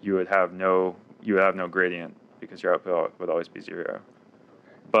 Yeah. You would have no gradient because your output would always be 0. Okay.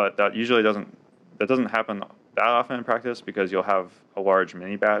 But that usually doesn't happen that often in practice because you'll have a large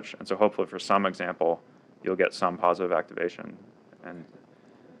mini batch, and so hopefully for some example you'll get some positive activation. And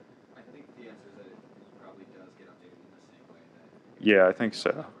I think the answer is that it probably does get updated in the same way that. yeah, I think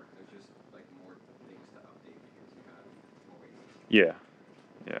so. There's just like more things to update because you have more weights. Yeah,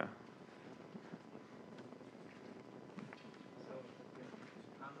 yeah. So with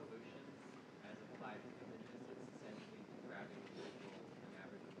convolutions as applied to images, it's essentially grabbing local and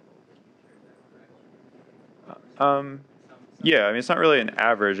averaging local feature, is that correct? Yeah, I mean it's not really an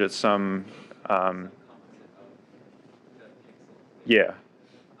average; it's some. Some composite of the pixels. Yeah.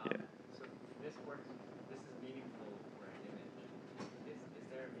 Yeah. So this works. This is meaningful for an image. Is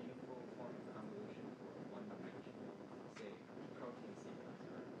there a meaningful form of convolution for one-dimensional, say, protein sequence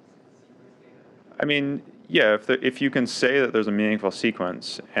or sequence data? I mean, yeah. If you can say that there's a meaningful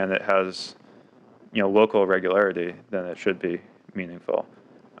sequence and it has, local regularity, then it should be meaningful.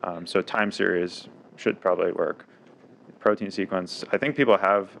 So time series should probably work. Protein sequence, I think people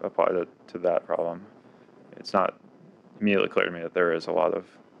have applied it to that problem. It's not immediately clear to me that there is a lot of,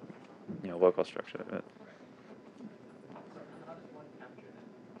 local structure of it. How does one capture that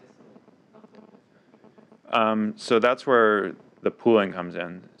distal? So that's where the pooling comes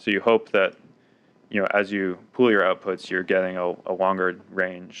in. So you hope that, as you pool your outputs, you're getting a longer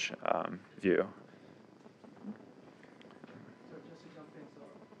range view. So just to jump in, so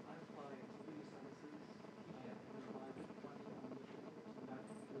I apply 3 sinuses and apply the quantum convolution, so that will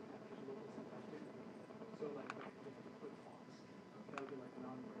capture local symplectic. So like if you put Fox, that would be like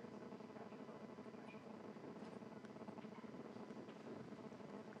non-words that will capture the conventional.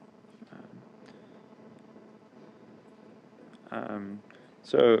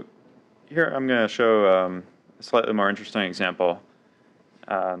 So here I'm going to show a slightly more interesting example.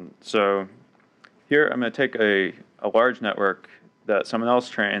 So here I'm going to take a large network that someone else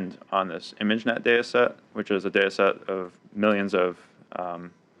trained on this ImageNet dataset, which is a dataset of millions of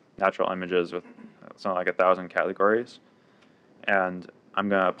natural images with something like 1,000 categories. And I'm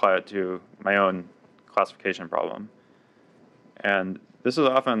going to apply it to my own classification problem. And this is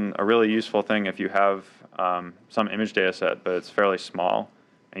often a really useful thing if you have some image data set, but it's fairly small,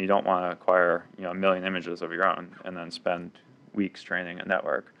 and you don't want to acquire a million images of your own and then spend weeks training a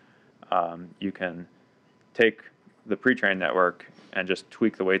network. You can take the pre-trained network and just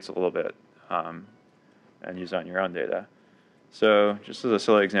tweak the weights a little bit and use it on your own data. So just as a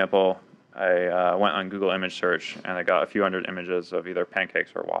silly example, I went on Google image search and I got a few hundred images of either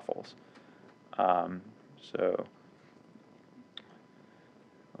pancakes or waffles. So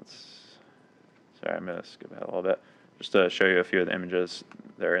sorry, I'm going to skip ahead a little bit just to show you a few of the images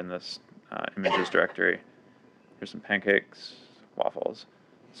that are in this images directory. Here's some pancakes, waffles.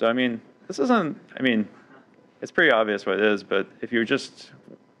 So I mean, this isn't, I mean, it's pretty obvious what it is, but if you just,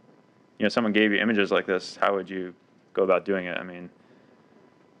 someone gave you images like this, how would you go about doing it? I mean,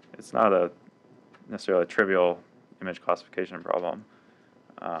 it's not a necessarily a trivial image classification problem.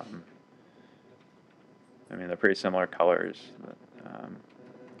 I mean, they're pretty similar colors, but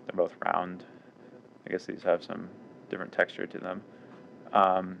they're both round. I guess these have some different texture to them.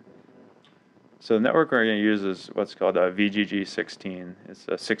 So the network we're going to use is what's called a VGG16. It's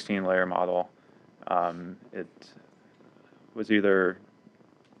a 16-layer model. It was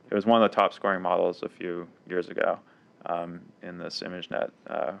one of the top scoring models a few years ago in this ImageNet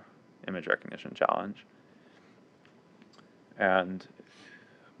image recognition challenge. And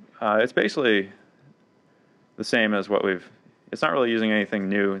it's basically the same as what it's not really using anything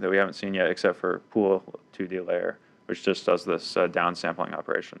new that we haven't seen yet except for pool 2D layer, which just does this downsampling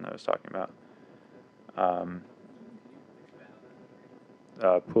operation that I was talking about.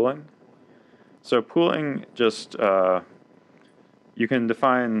 Pooling. So pooling just, you can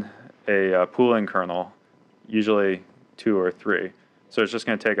define a pooling kernel, usually 2 or 3. So it's just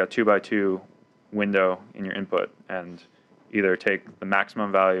going to take a 2x2 window in your input and either take the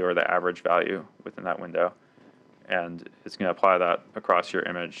maximum value or the average value within that window. And it's going to apply that across your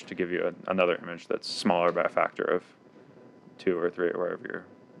image to give you another image that's smaller by a factor of 2 or 3 or whatever your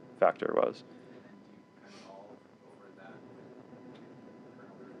factor was.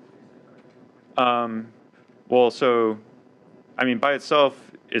 Well, so, I mean, by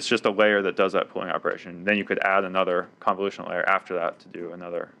itself, it's just a layer that does that pooling operation. Then you could add another convolutional layer after that to do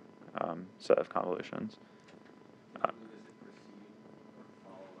another set of convolutions.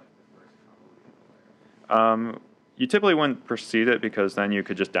 You typically wouldn't precede it because then you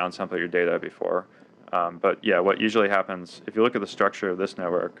could just downsample your data before. But yeah, what usually happens, if you look at the structure of this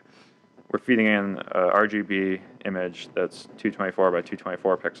network, we're feeding in a RGB image that's 224 by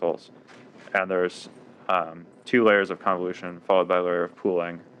 224 pixels. And there's 2 layers of convolution followed by a layer of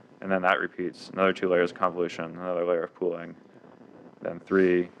pooling. And then that repeats. Another 2 layers of convolution, another layer of pooling, then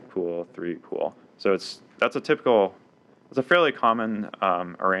 3 pool, 3 pool. So it's a fairly common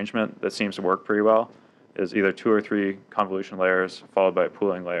arrangement that seems to work pretty well, is either 2 or 3 convolution layers followed by a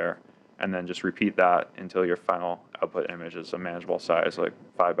pooling layer, and then just repeat that until your final output image is a manageable size, like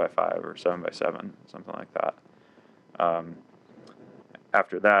 5 by 5 or 7 by 7, something like that.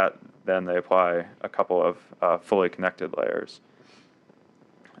 After that, then they apply a couple of fully connected layers,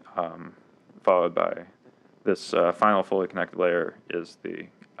 followed by this final fully connected layer is the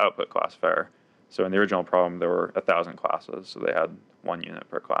output classifier. So in the original problem, there were 1,000 classes, so they had 1 unit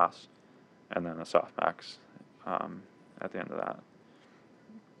per class, and then a softmax at the end of that.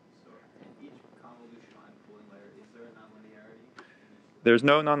 So in each convolutional and pooling layer, is there a nonlinearity? There's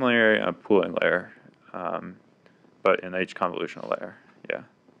no nonlinearity on a pooling layer, but in each convolutional layer, yeah.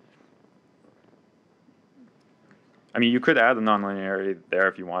 I mean, you could add the nonlinearity there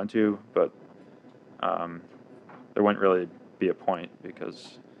if you wanted to, but there wouldn't really be a point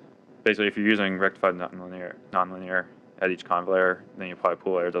because basically if you're using rectified nonlinear at each conv layer, then you apply a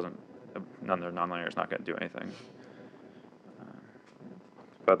pool layer, none of the nonlinear is not going to do anything.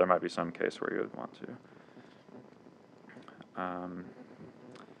 But there might be some case where you would want to. I guess I missed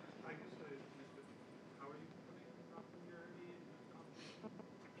it. How are you putting nonlinearity in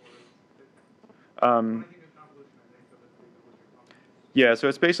the convolution? Yeah, so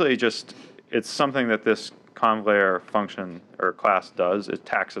it's basically just, it's something that this conv layer function or class does. It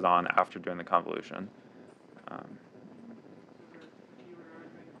tacks it on after doing the convolution.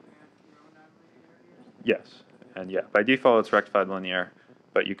 Yes, and yeah, by default it's rectified linear,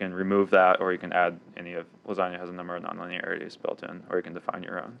 but you can remove that or you can add any of, Lasagne has a number of nonlinearities built in, or you can define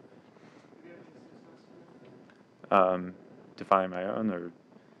your own. Define my own, or,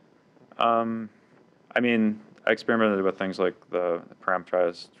 I mean, I experimented with things like the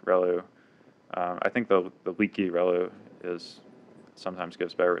parameterized ReLU. I think the leaky ReLU sometimes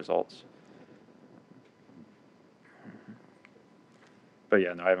gives better results. But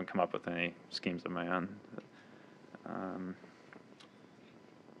yeah, no, I haven't come up with any schemes of my own.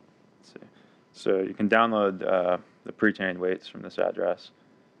 Let's see. So you can download the pre-trained weights from this address,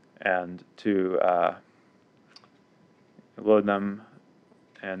 and to load them,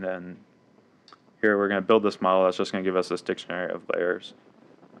 and then here we're going to build this model that's just going to give us this dictionary of layers.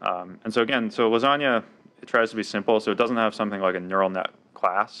 And so again, so Lasagne, it tries to be simple, so it doesn't have something like a neural net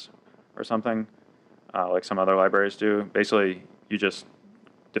class or something like some other libraries do. Basically, you just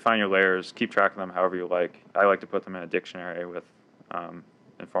define your layers, keep track of them however you like. I like to put them in a dictionary with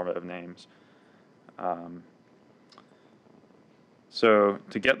informative names. So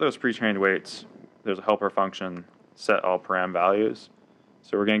to get those pre-trained weights, there's a helper function, set all param values.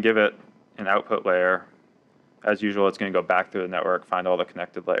 So we're going to give it an output layer. As usual, it's going to go back through the network, find all the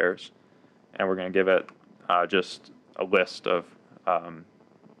connected layers, and we're going to give it just a list of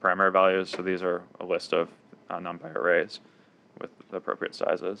parameter values. So these are a list of NumPy arrays with the appropriate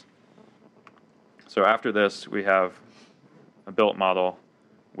sizes. So after this, we have a built model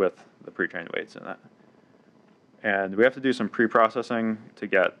with the pre-trained weights in it. And we have to do some pre-processing to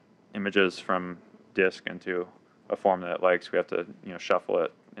get images from disk into a form that it likes. We have to shuffle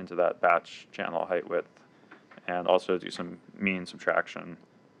it into that batch channel height width, and also do some mean subtraction,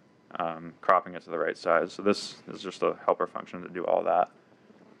 cropping it to the right size. So this is just a helper function to do all that.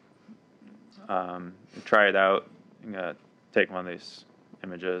 Try it out. I'm going to take one of these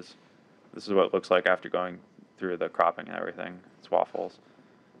images. This is what it looks like after going through the cropping and everything. It's waffles.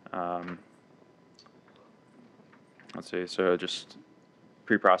 Let's see, so just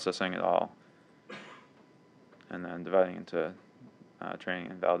pre-processing it all, and then dividing into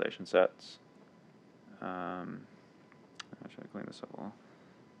training and validation sets. I should clean this up a little.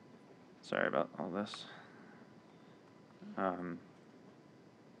 Sorry about all this.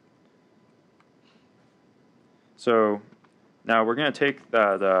 So now we're going to take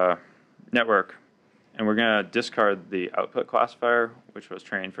that network, and we're going to discard the output classifier, which was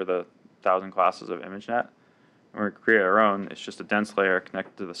trained for the 1,000 classes of ImageNet. And we're going to create our own. It's just a dense layer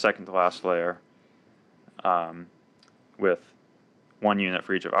connected to the second to last layer with 1 unit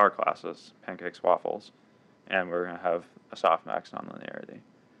for each of our classes, pancakes, waffles. And we're going to have a softmax nonlinearity.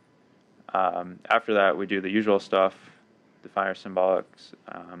 After that, we do the usual stuff, define our symbolics,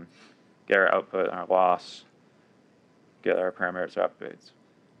 get our output and our loss, get our parameters or updates,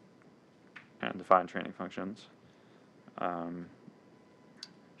 and define training functions.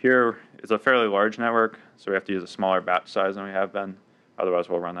 Here is a fairly large network, so we have to use a smaller batch size than we have been. Otherwise,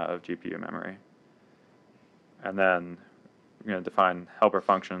 we'll run out of GPU memory. And then we're going to define helper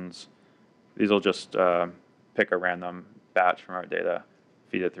functions. These will just pick a random batch from our data,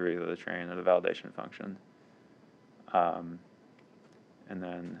 feed it through either the train or the validation function. And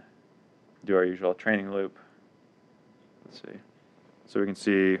then do our usual training loop. Let's see. So we can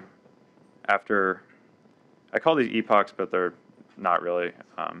see after, I call these epochs, but they're not really.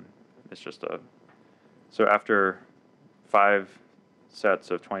 It's just a, so after 5 sets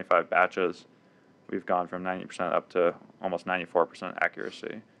of 25 batches, we've gone from 90% up to almost 94%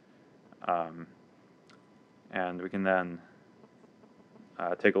 accuracy. And we can then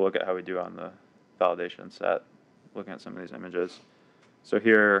take a look at how we do on the validation set, looking at some of these images. So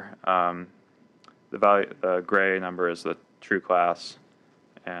here, the gray number is the true class,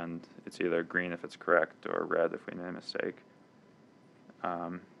 and it's either green if it's correct or red if we made a mistake.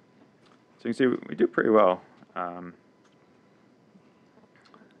 So you can see we do pretty well. I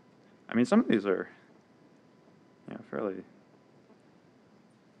mean, some of these are fairly,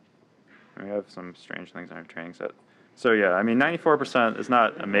 we have some strange things in our training set. So yeah, I mean, 94% is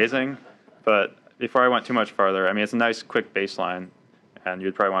not amazing, but before I went too much farther, I mean, it's a nice quick baseline, and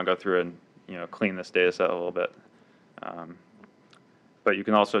you'd probably want to go through and clean this data set a little bit. But you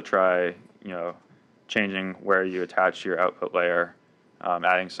can also try changing where you attach your output layer,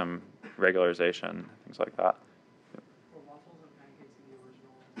 adding some regularization, things like that. Were waffles and pancakes in the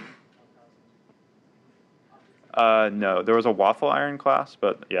original 1,000 objects? No, there was a waffle iron class,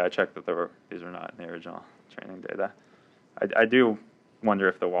 but yeah, I checked that these are not in the original training data. I do wonder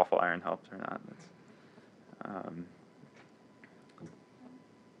if the waffle iron helped or not. Did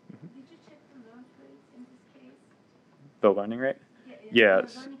you check the learn rates in this case? The learning rate? Yeah,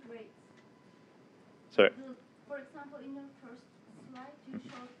 Yes. the learning rates. Sorry. For example, in your first slide, you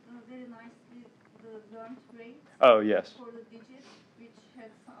showed very nicely the learned rate Oh, yes. for the digits, which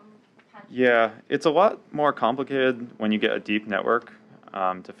had some patches. Yeah, it's a lot more complicated when you get a deep network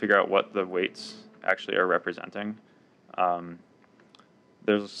to figure out what the weights actually are representing.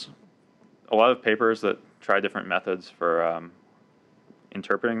 There's a lot of papers that try different methods for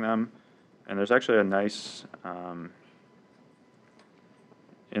interpreting them, and there's actually a nice,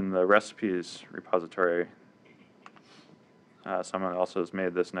 in the recipes repository, someone also has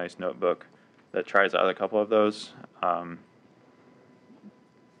made this nice notebook that tries out a couple of those,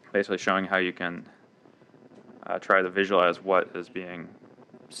 basically showing how you can try to visualize what is being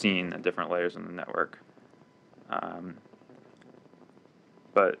seen at different layers in the network.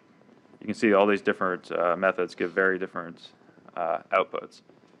 But you can see all these different methods give very different outputs,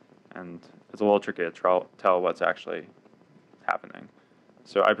 and it's a little tricky to tell what's actually happening.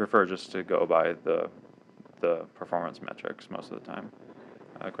 So I prefer just to go by the performance metrics most of the time.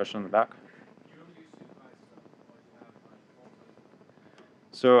 Question in the back?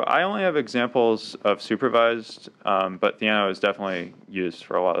 So I only have examples of supervised, but Theano is definitely used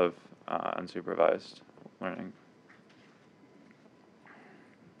for a lot of unsupervised learning.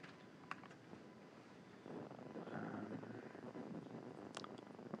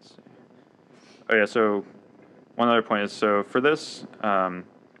 Let's see. Oh yeah, so one other point is, so for this, sorry,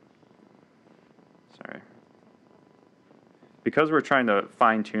 because we're trying to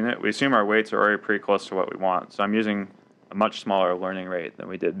fine tune it, we assume our weights are already pretty close to what we want. So I'm using a much smaller learning rate than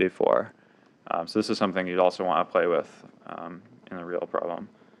we did before. So this is something you'd also want to play with in a real problem.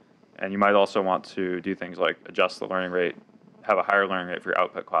 And you might also want to do things like adjust the learning rate, have a higher learning rate for your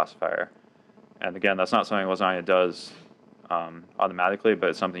output classifier. And again, that's not something Lasagne does automatically, but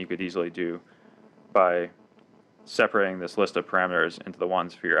it's something you could easily do by separating this list of parameters into the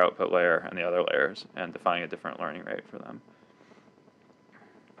ones for your output layer and the other layers and defining a different learning rate for them.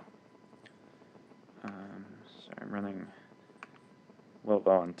 Sorry, I'm running a little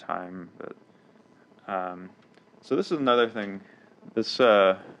low on time, but so this is another thing. This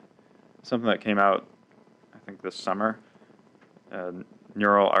something that came out, I think, this summer.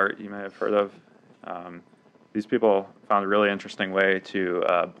 Neural art, you may have heard of. These people found a really interesting way to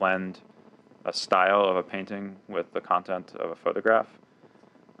blend a style of a painting with the content of a photograph.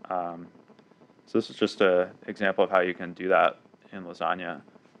 So this is just an example of how you can do that in Lasagne.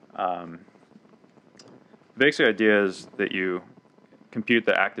 The basic idea is that you compute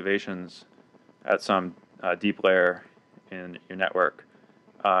the activations at some deep layer in your network,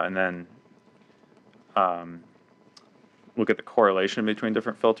 and then look at the correlation between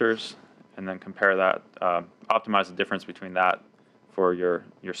different filters, and then compare that, optimize the difference between that for your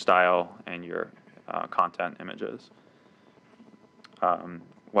style and your content images.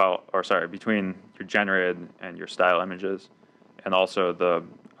 Between your generated and your style images, and also the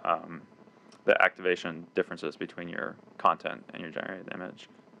activation differences between your content and your generated image.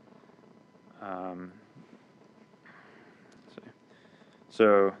 Let's see.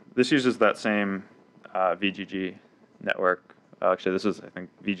 So this uses that same VGG network. Actually, this is, I think,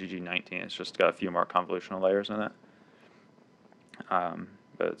 VGG 19. It's just got a few more convolutional layers in it.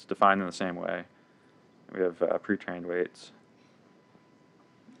 But it's defined in the same way. We have pre-trained weights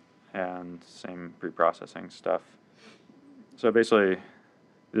and same pre-processing stuff. So basically,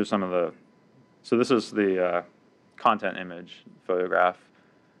 there's some of the, so this is the content image photograph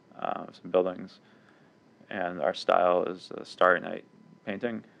of some buildings, and our style is a Starry Night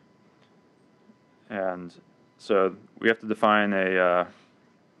painting. And so we have to define an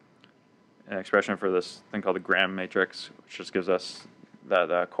expression for this thing called the gram matrix, which just gives us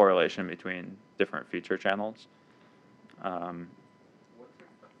that correlation between different feature channels. What's a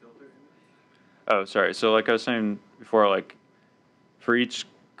filter image? Oh, sorry. So like I was saying before, like for each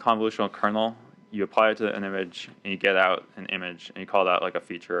convolutional kernel, you apply it to an image and you get out an image, and you call that like a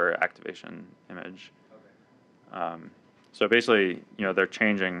feature or activation image. Okay. So basically, you know, they're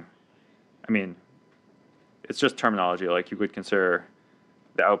changing. I mean, it's just terminology. Like you would consider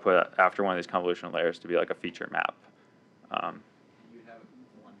the output after one of these convolutional layers to be like a feature map. You have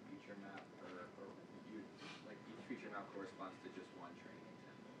one feature map, or like each feature map corresponds to just one training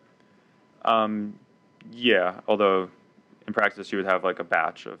example. Yeah, although in practice you would have like a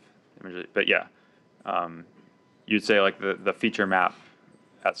batch of images. But yeah, you'd say like the feature map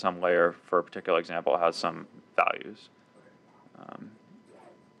at some layer for a particular example has some values.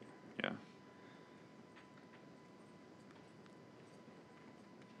 Yeah.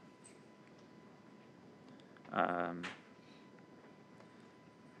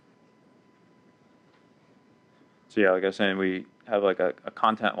 So yeah, like I was saying, we have like a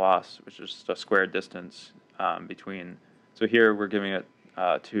content loss, which is just a squared distance between. So here we're giving it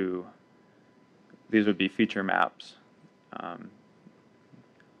these would be feature maps,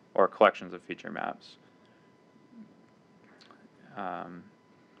 or collections of feature maps.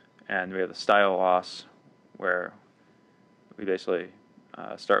 And we have the style loss, where we basically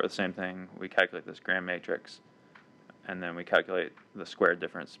start with the same thing. We calculate this gram matrix, and then we calculate the squared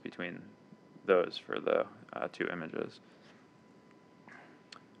difference between those for the two images.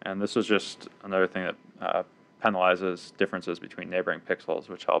 And this is just another thing that penalizes differences between neighboring pixels,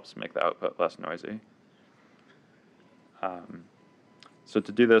 which helps make the output less noisy. So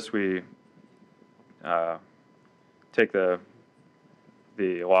to do this, we take the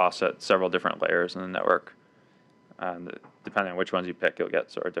the loss at several different layers in the network. And depending on which ones you pick, you'll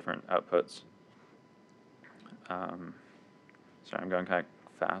get sort of different outputs. Sorry, I'm going kind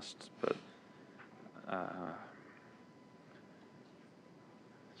of fast, but sorry,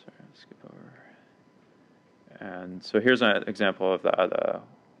 I'll skip over. And so here's an example of that.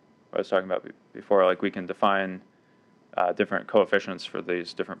 What I was talking about before. Like, we can define different coefficients for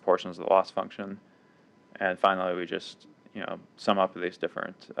these different portions of the loss function, and finally we just sum up these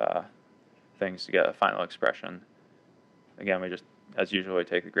different things to get a final expression. Again, we just, as usual, we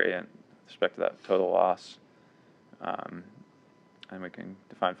take the gradient with respect to that total loss, and we can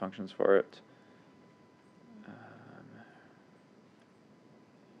define functions for it.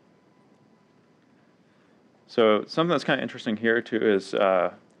 So something that's kind of interesting here too is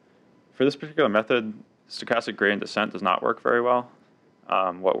for this particular method, stochastic gradient descent does not work very well.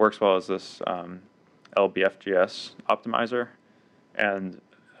 What works well is this LBFGS optimizer, and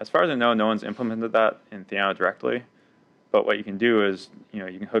as far as I know, no one's implemented that in Theano directly. But what you can do is, you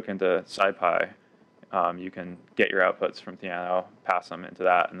can hook into SciPy. You can get your outputs from Theano, pass them into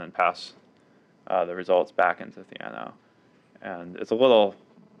that, and then pass the results back into Theano. And it's a little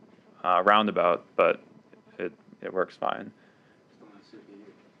roundabout, but it works fine.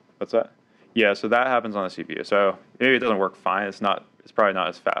 What's that? Yeah, so that happens on the CPU. So maybe it doesn't work fine. It's probably not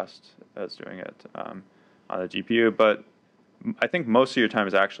as fast as doing it on the GPU. But I think most of your time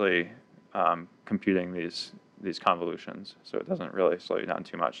is actually computing these convolutions. So it doesn't really slow you down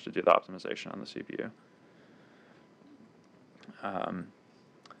too much to do the optimization on the CPU.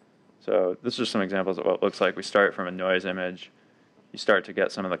 So this is just some examples of what it looks like. We start from a noise image. You start to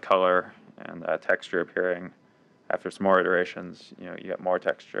get some of the color and texture appearing. After some more iterations, you get more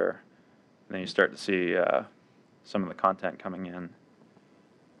texture. And then you start to see some of the content coming in.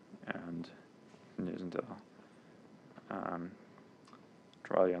 And using to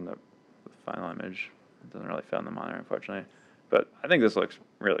draw you on the final image. It doesn't really fit on the monitor, unfortunately. But I think this looks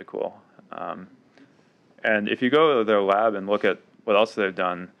really cool. And if you go to their lab and look at what else they've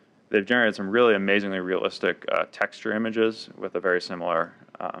done, they've generated some really amazingly realistic texture images with a very similar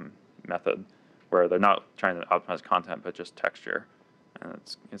method, where they're not trying to optimize content, but just texture. And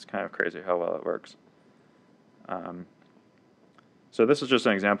it's kind of crazy how well it works. So this is just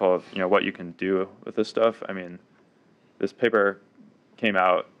an example of what you can do with this stuff. I mean, this paper came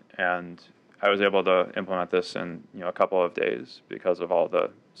out, and I was able to implement this in a couple of days because of all the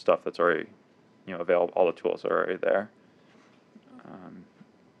stuff that's already available. All the tools are already there.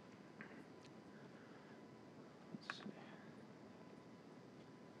 Let's see.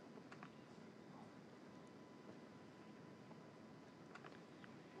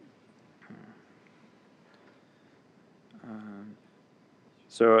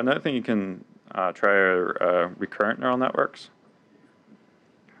 So another thing you can try are recurrent neural networks.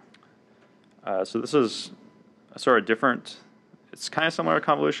 So this is a sort of different, it's kind of similar to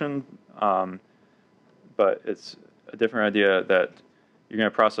convolution, but it's a different idea that you're going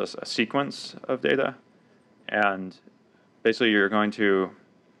to process a sequence of data, and basically you're going to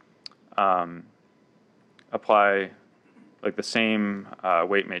apply like the same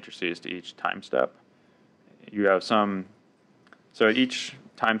weight matrices to each time step. You have so at each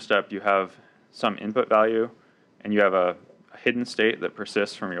time step you have some input value, and you have a hidden state that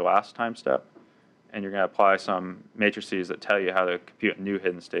persists from your last time step, and you're going to apply some matrices that tell you how to compute a new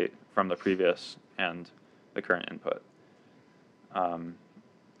hidden state from the previous and the current input.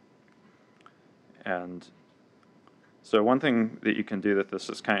 And so one thing that you can do that this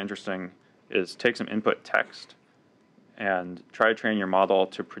is kind of interesting is take some input text and try to train your model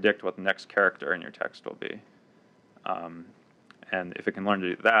to predict what the next character in your text will be. And if it can learn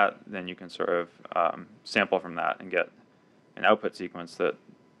to do that, then you can sort of sample from that and get an output sequence that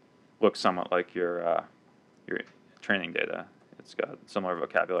looks somewhat like your training data. It's got similar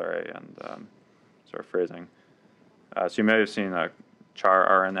vocabulary and sort of phrasing. So you may have seen a char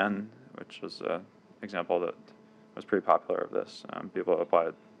RNN, which was an example that was pretty popular of this. People apply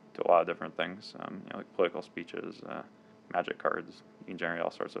it to a lot of different things, like political speeches, magic cards. You can generate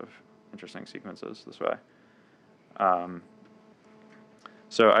all sorts of interesting sequences this way.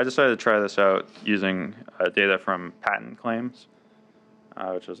 So I decided to try this out using data from patent claims,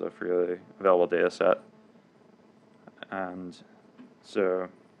 which is a freely available data set. And so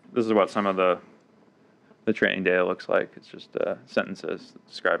this is what some of the training data looks like. It's just sentences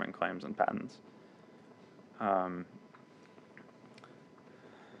describing claims and patents.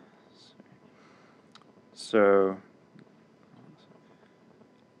 So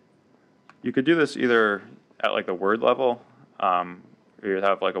you could do this either at like the word level, where you'd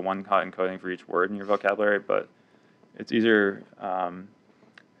have like a one-hot encoding for each word in your vocabulary, but it's easier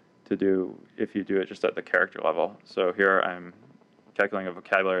to do if you do it just at the character level. So here I'm calculating a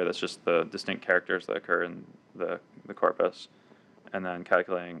vocabulary that's just the distinct characters that occur in the corpus, and then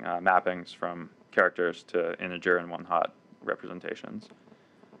calculating mappings from characters to integer and one-hot representations.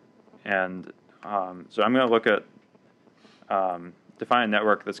 And so I'm going to look at, define a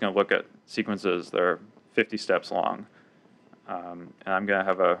network that's going to look at sequences that are 50 steps long. And I'm going to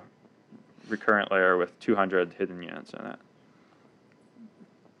have a recurrent layer with 200 hidden units in it.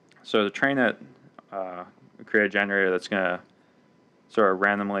 So to train it, create a generator that's going to sort of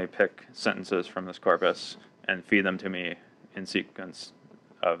randomly pick sentences from this corpus and feed them to me in sequence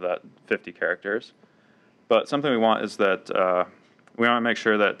of that 50 characters. But something we want is that we want to make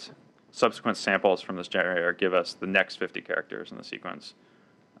sure that subsequent samples from this generator give us the next 50 characters in the sequence,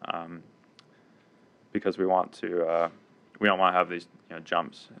 because we want to we don't want to have these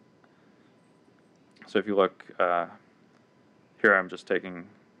jumps. So if you look here, I'm just taking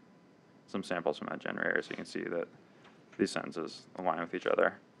some samples from that generator, so you can see that these sentences align with each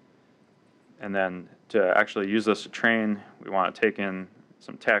other. And then to actually use this to train, we want to take in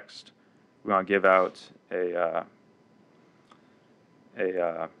some text. We want to give out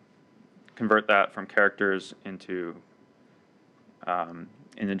convert that from characters into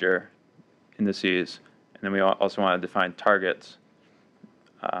integer indices. And then we also want to define targets,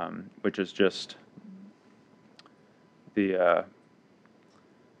 which is just the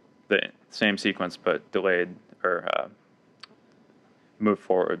same sequence but delayed or moved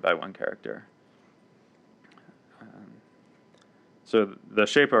forward by one character. So the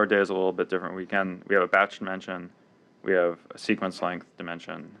shape of our data is a little bit different. We have a batch dimension, we have a sequence length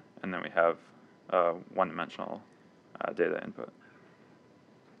dimension, and then we have one-dimensional data input.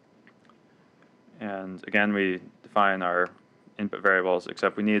 And again, we define our input variables,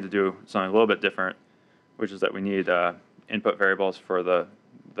 except we need to do something a little bit different, which is that we need input variables for the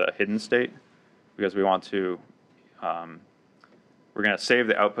hidden state, because we want to, we're going to save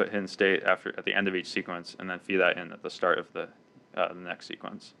the output hidden state at the end of each sequence, and then feed that in at the start of the next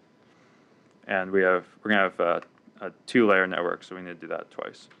sequence. And we're going to have a two-layer network, so we need to do that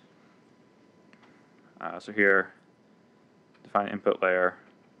twice. So here, define input layer,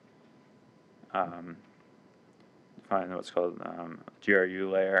 define what's called GRU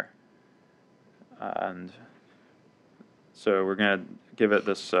layer, and so we're going to give it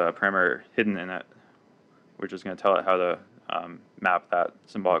this parameter hidden in it, which is going to tell it how to map that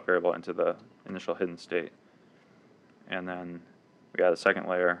symbolic variable into the initial hidden state. And then we add a second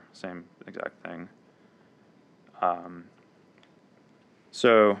layer, same exact thing.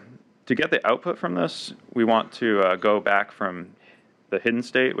 So to get the output from this, we want to go back from the hidden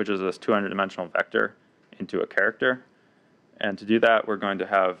state, which is this 200-dimensional vector, into a character. And to do that, we're going to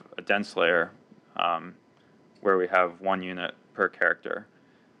have a dense layer where we have 1 unit per character.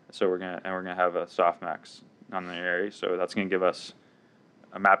 So we're going to have a softmax nonlinearity. So that's going to give us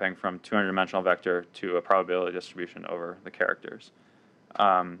a mapping from 200-dimensional vector to a probability distribution over the characters.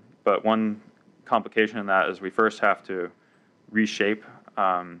 But one complication in that is we first have to reshape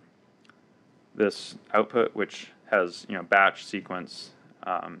this output, which has batch sequence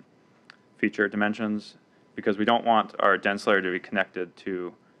feature dimensions, because we don't want our dense layer to be connected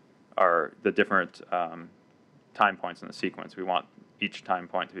to the different time points in the sequence. We want each time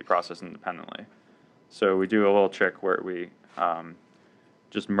point to be processed independently. So we do a little trick where we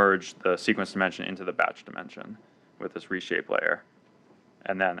just merge the sequence dimension into the batch dimension with this reshape layer.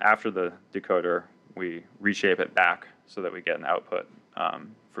 And then after the decoder, we reshape it back so that we get an output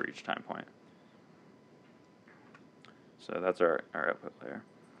for each time point. So that's our output layer.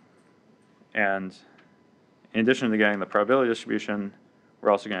 And in addition to getting the probability distribution, we're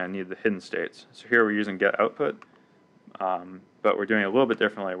also going to need the hidden states. So here we're using get output, but we're doing it a little bit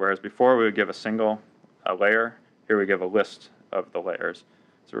differently. Whereas before we would give a single layer, here we give a list of the layers.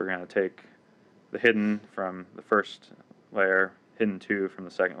 So we're going to take the hidden from the first layer, hidden 2 from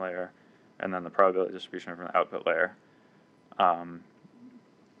the second layer, and then the probability distribution from the output layer. And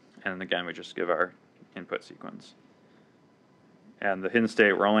again, we just give our input sequence. And the hidden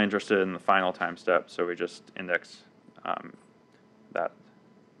state, we're only interested in the final time step, so we just index that.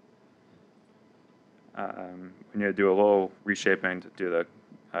 We need to do a little reshaping to do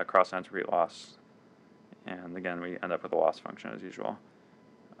the cross-entropy loss. And again, we end up with a loss function as usual.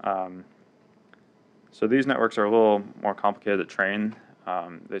 So these networks are a little more complicated to train.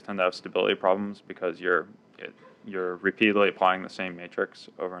 They tend to have stability problems because you're repeatedly applying the same matrix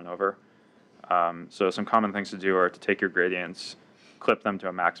over and over. So some common things to do are to take your gradients, clip them to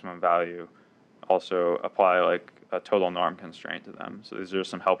a maximum value, also apply like a total norm constraint to them. So these are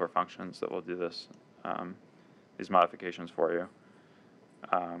some helper functions that will do this, these modifications for you.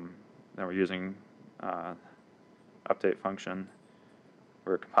 Then we're using update function.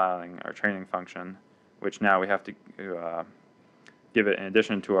 We're compiling our training function, which now we have to give it, in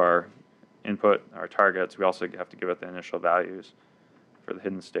addition to our input, our targets, we also have to give it the initial values for the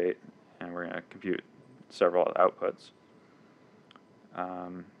hidden state, and we're going to compute several outputs.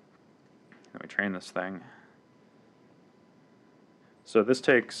 Then we train this thing. So this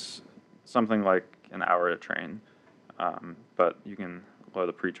takes something like an hour to train, but you can load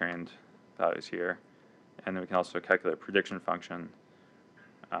the pre-trained values here, and then we can also calculate a prediction function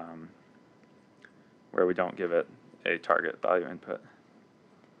where we don't give it a target value input.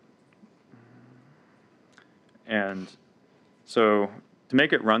 And so to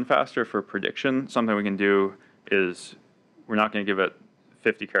make it run faster for prediction, something we can do is we're not going to give it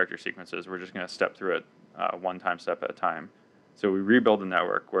 50 character sequences. We're just going to step through it one time step at a time. So we rebuild the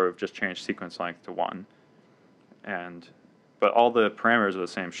network where we've just changed sequence length to 1. But all the parameters are the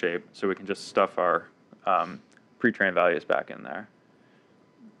same shape, so we can just stuff our pre-trained values back in there.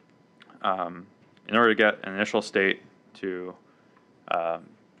 In order to get an initial state to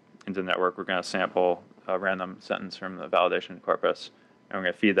into the network, we're going to sample a random sentence from the validation corpus, and we're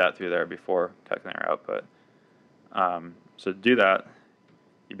going to feed that through there before calculating our output. So to do that,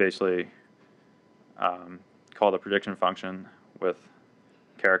 you basically call the prediction function with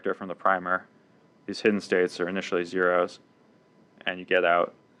character from the primer. These hidden states are initially zeros, and you get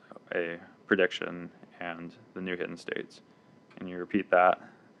out a prediction and the new hidden states. And you repeat that.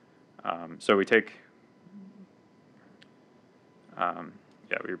 So we take,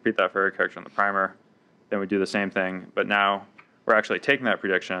 we repeat that for every character in the primer. Then we do the same thing, but now we're actually taking that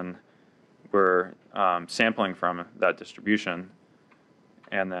prediction, we're sampling from that distribution,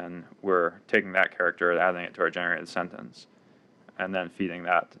 and then we're taking that character and adding it to our generated sentence, and then feeding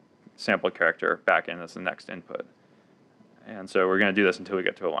that sampled character back in as the next input. And so we're going to do this until we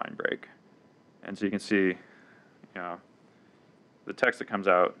get to a line break. And so you can see, the text that comes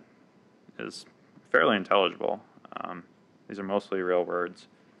out is fairly intelligible. These are mostly real words,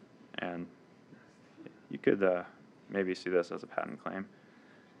 and you could maybe see this as a patent claim.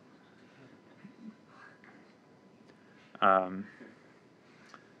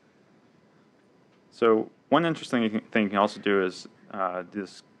 So one interesting thing you can also do is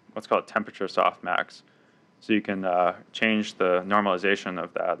this what's called temperature softmax. So you can change the normalization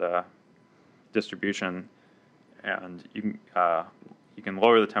of that distribution, and you can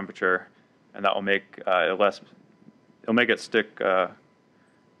lower the temperature, and that will make it less. It'll make it stick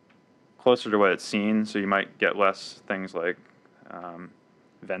closer to what it's seen. So you might get less things like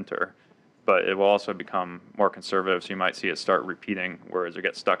Venter, but it will also become more conservative. So you might see it start repeating words or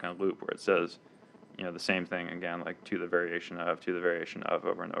get stuck in a loop where it says, the same thing again, like to the variation of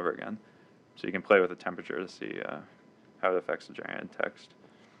over and over again. So you can play with the temperature to see how it affects the generated text.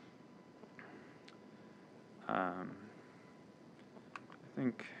 I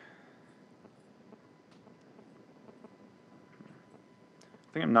think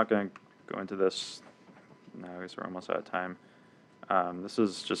I'm not going to go into this now because we're almost out of time. This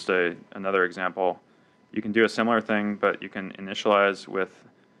is just another example. You can do a similar thing, but you can initialize with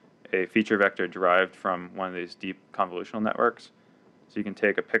a feature vector derived from one of these deep convolutional networks. So you can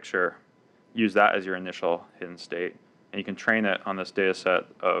take a picture, use that as your initial hidden state, and you can train it on this data set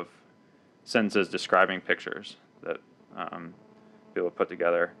of sentences describing pictures that people put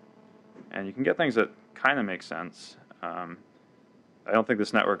together. And you can get things that kind of make sense. I don't think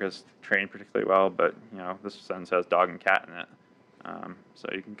this network is trained particularly well, but this sentence has dog and cat in it. So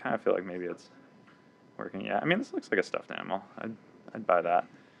you can kind of feel like maybe it's working. Yeah, I mean, this looks like a stuffed animal. I'd buy that.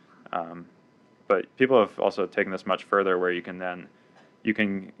 But people have also taken this much further, where you can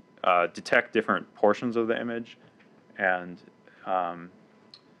detect different portions of the image and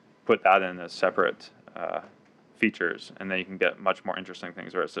put that in as separate features, and then you can get much more interesting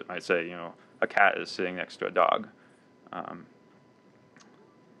things where it might say, a cat is sitting next to a dog. Let's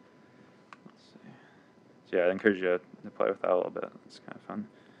see. So yeah, I encourage you to play with that a little bit. It's kind of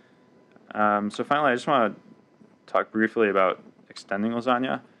fun. So finally, I just want to talk briefly about extending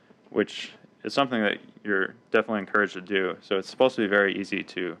Lasagne, which is something that you're definitely encouraged to do. So it's supposed to be very easy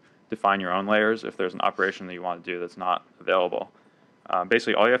to define your own layers if there's an operation that you want to do that's not available.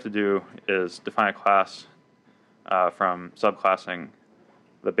 Basically, all you have to do is define a class from subclassing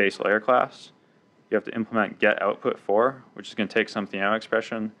the base layer class. You have to implement getOutput4, which is going to take some Theano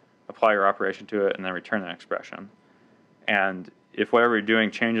expression, apply your operation to it, and then return an expression. And if whatever you're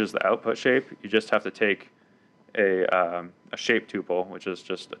doing changes the output shape, you just have to take a shape tuple, which is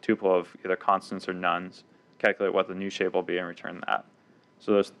just a tuple of either constants or nuns, calculate what the new shape will be, and return that.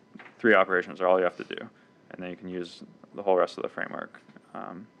 So those 3 operations are all you have to do, and then you can use the whole rest of the framework.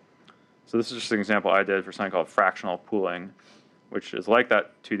 So this is just an example I did for something called fractional pooling, which is like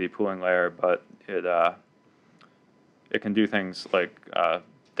that 2D pooling layer, but it can do things like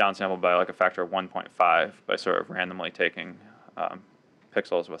downsample by like a factor of 1.5 by sort of randomly taking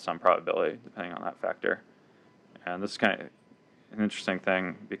pixels with some probability, depending on that factor. And this is kind of an interesting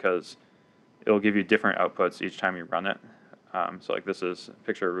thing because it'll give you different outputs each time you run it. So like this is a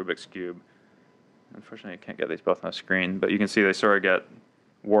picture of Rubik's Cube. Unfortunately, I can't get these both on the screen, but you can see they sort of get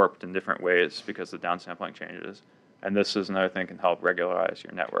warped in different ways because the downsampling changes. And this is another thing that can help regularize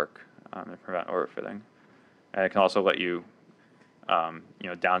your network and prevent overfitting. And it can also let you,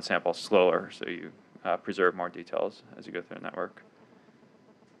 downsample slower, so you preserve more details as you go through the network.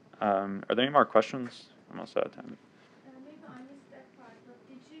 Are there any more questions? I'm almost out of time. Maybe I missed that part, but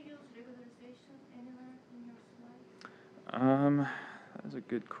did you use regularization anywhere in your slides? That is a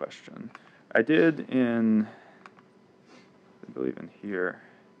good question. I did in, I believe in here.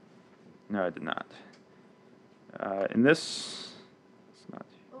 No, I did not. In this, it's not.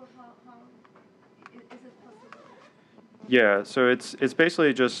 Or how is it possible? Yeah, so it's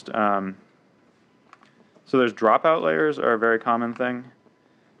basically just, so there's dropout layers are a very common thing.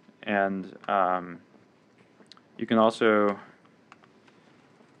 And you can also,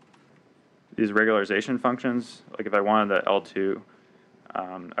 these regularization functions, like if I wanted a L2,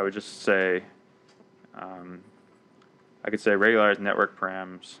 I would just say, I could say regularize network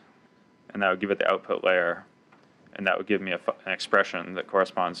params, and that would give it the output layer, and that would give me an expression that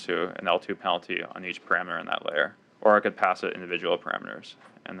corresponds to an L2 penalty on each parameter in that layer. Or I could pass it individual parameters,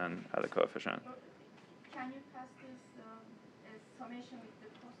 and then add a coefficient. Can you pass this as summation with the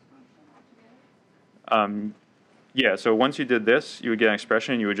cost function altogether? Yeah, so once you did this, you would get an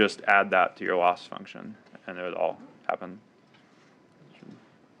expression, you would just add that to your loss function, and it would all happen.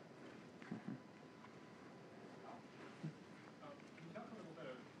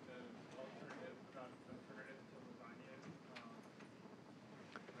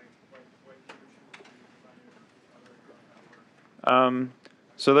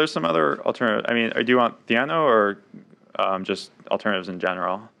 So there's some other alternative. I mean, do you want Theano or just alternatives in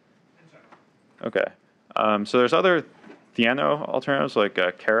general? Okay. So there's other Theano alternatives like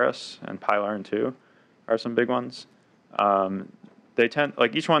Keras and PyLearn2 are some big ones. They tend,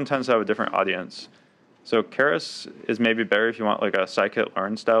 like each one tends to have a different audience. So Keras is maybe better if you want like a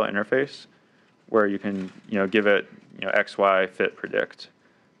scikit-learn style interface where you can give it X, Y, fit, predict.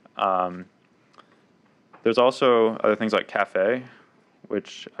 There's also other things like Caffe,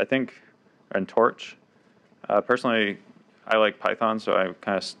 which I think are in Torch. Personally, I like Python, so I'm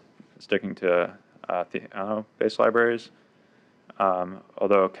kind of sticking to Theano-based libraries.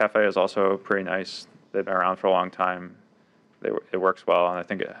 Although Caffe is also pretty nice. They've been around for a long time. It works well, and I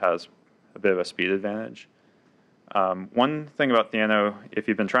think it has a bit of a speed advantage. One thing about Theano, if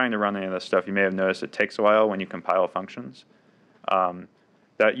you've been trying to run any of this stuff, you may have noticed it takes a while when you compile functions.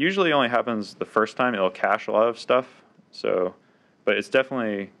 That usually only happens the first time. It'll cache a lot of stuff. But it's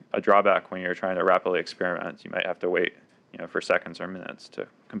definitely a drawback when you're trying to rapidly experiment. You might have to wait for seconds or minutes to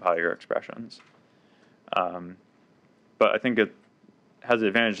compile your expressions. But I think it has the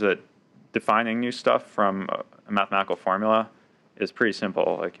advantage that defining new stuff from a mathematical formula is pretty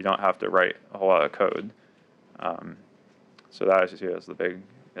simple. Like you don't have to write a whole lot of code. So that I see as the big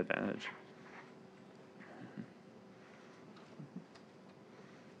advantage.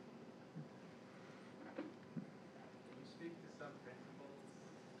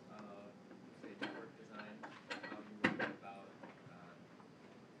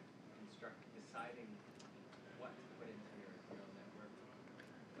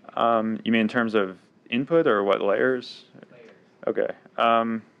 You mean in terms of input or what layers? Layers. Okay. How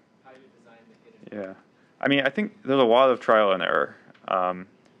you design the hidden. Yeah. I mean, I think there's a lot of trial and error.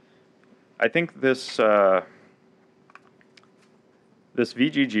 I think this this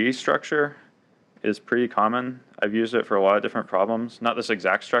VGG structure is pretty common. I've used it for a lot of different problems. Not this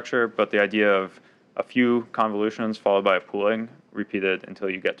exact structure, but the idea of a few convolutions followed by a pooling repeated until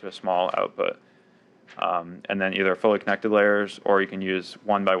you get to a small output. And then either fully connected layers, or you can use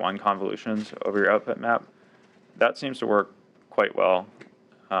one-by-one convolutions over your output map. That seems to work quite well.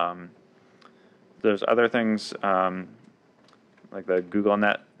 There's other things like the Google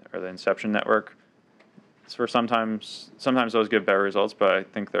Net or the Inception network. It's for sometimes those give better results, but I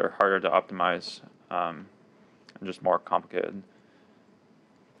think they're harder to optimize and just more complicated.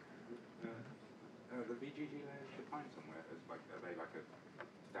 The VGG layers defined somewhere as like, are they like a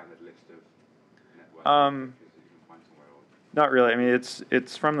standard list of networks that you can find somewhere? Or? Not really. I mean,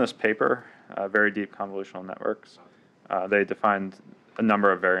 it's from this paper, Very Deep Convolutional Networks. They defined a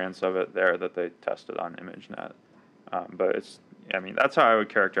number of variants of it there that they tested on ImageNet. But it's yeah, I mean, that's how I would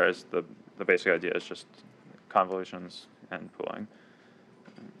characterize the basic idea, is just convolutions and pooling.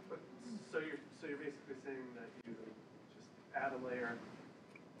 But, so you're basically saying that you just add a layer,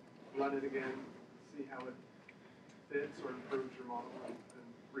 run it again, see how it fits or improves your model, and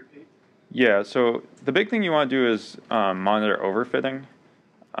repeat? Yeah, so the big thing you want to do is monitor overfitting.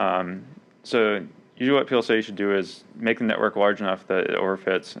 So usually what people say you should do is make the network large enough that it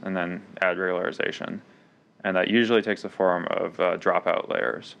overfits and then add regularization. And that usually takes the form of dropout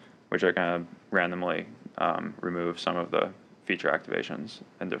layers, which are going to randomly remove some of the feature activations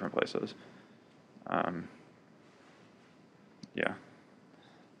in different places. Yeah.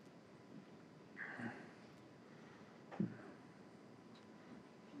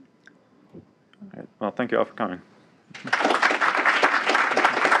 All right. Well, thank you all for coming.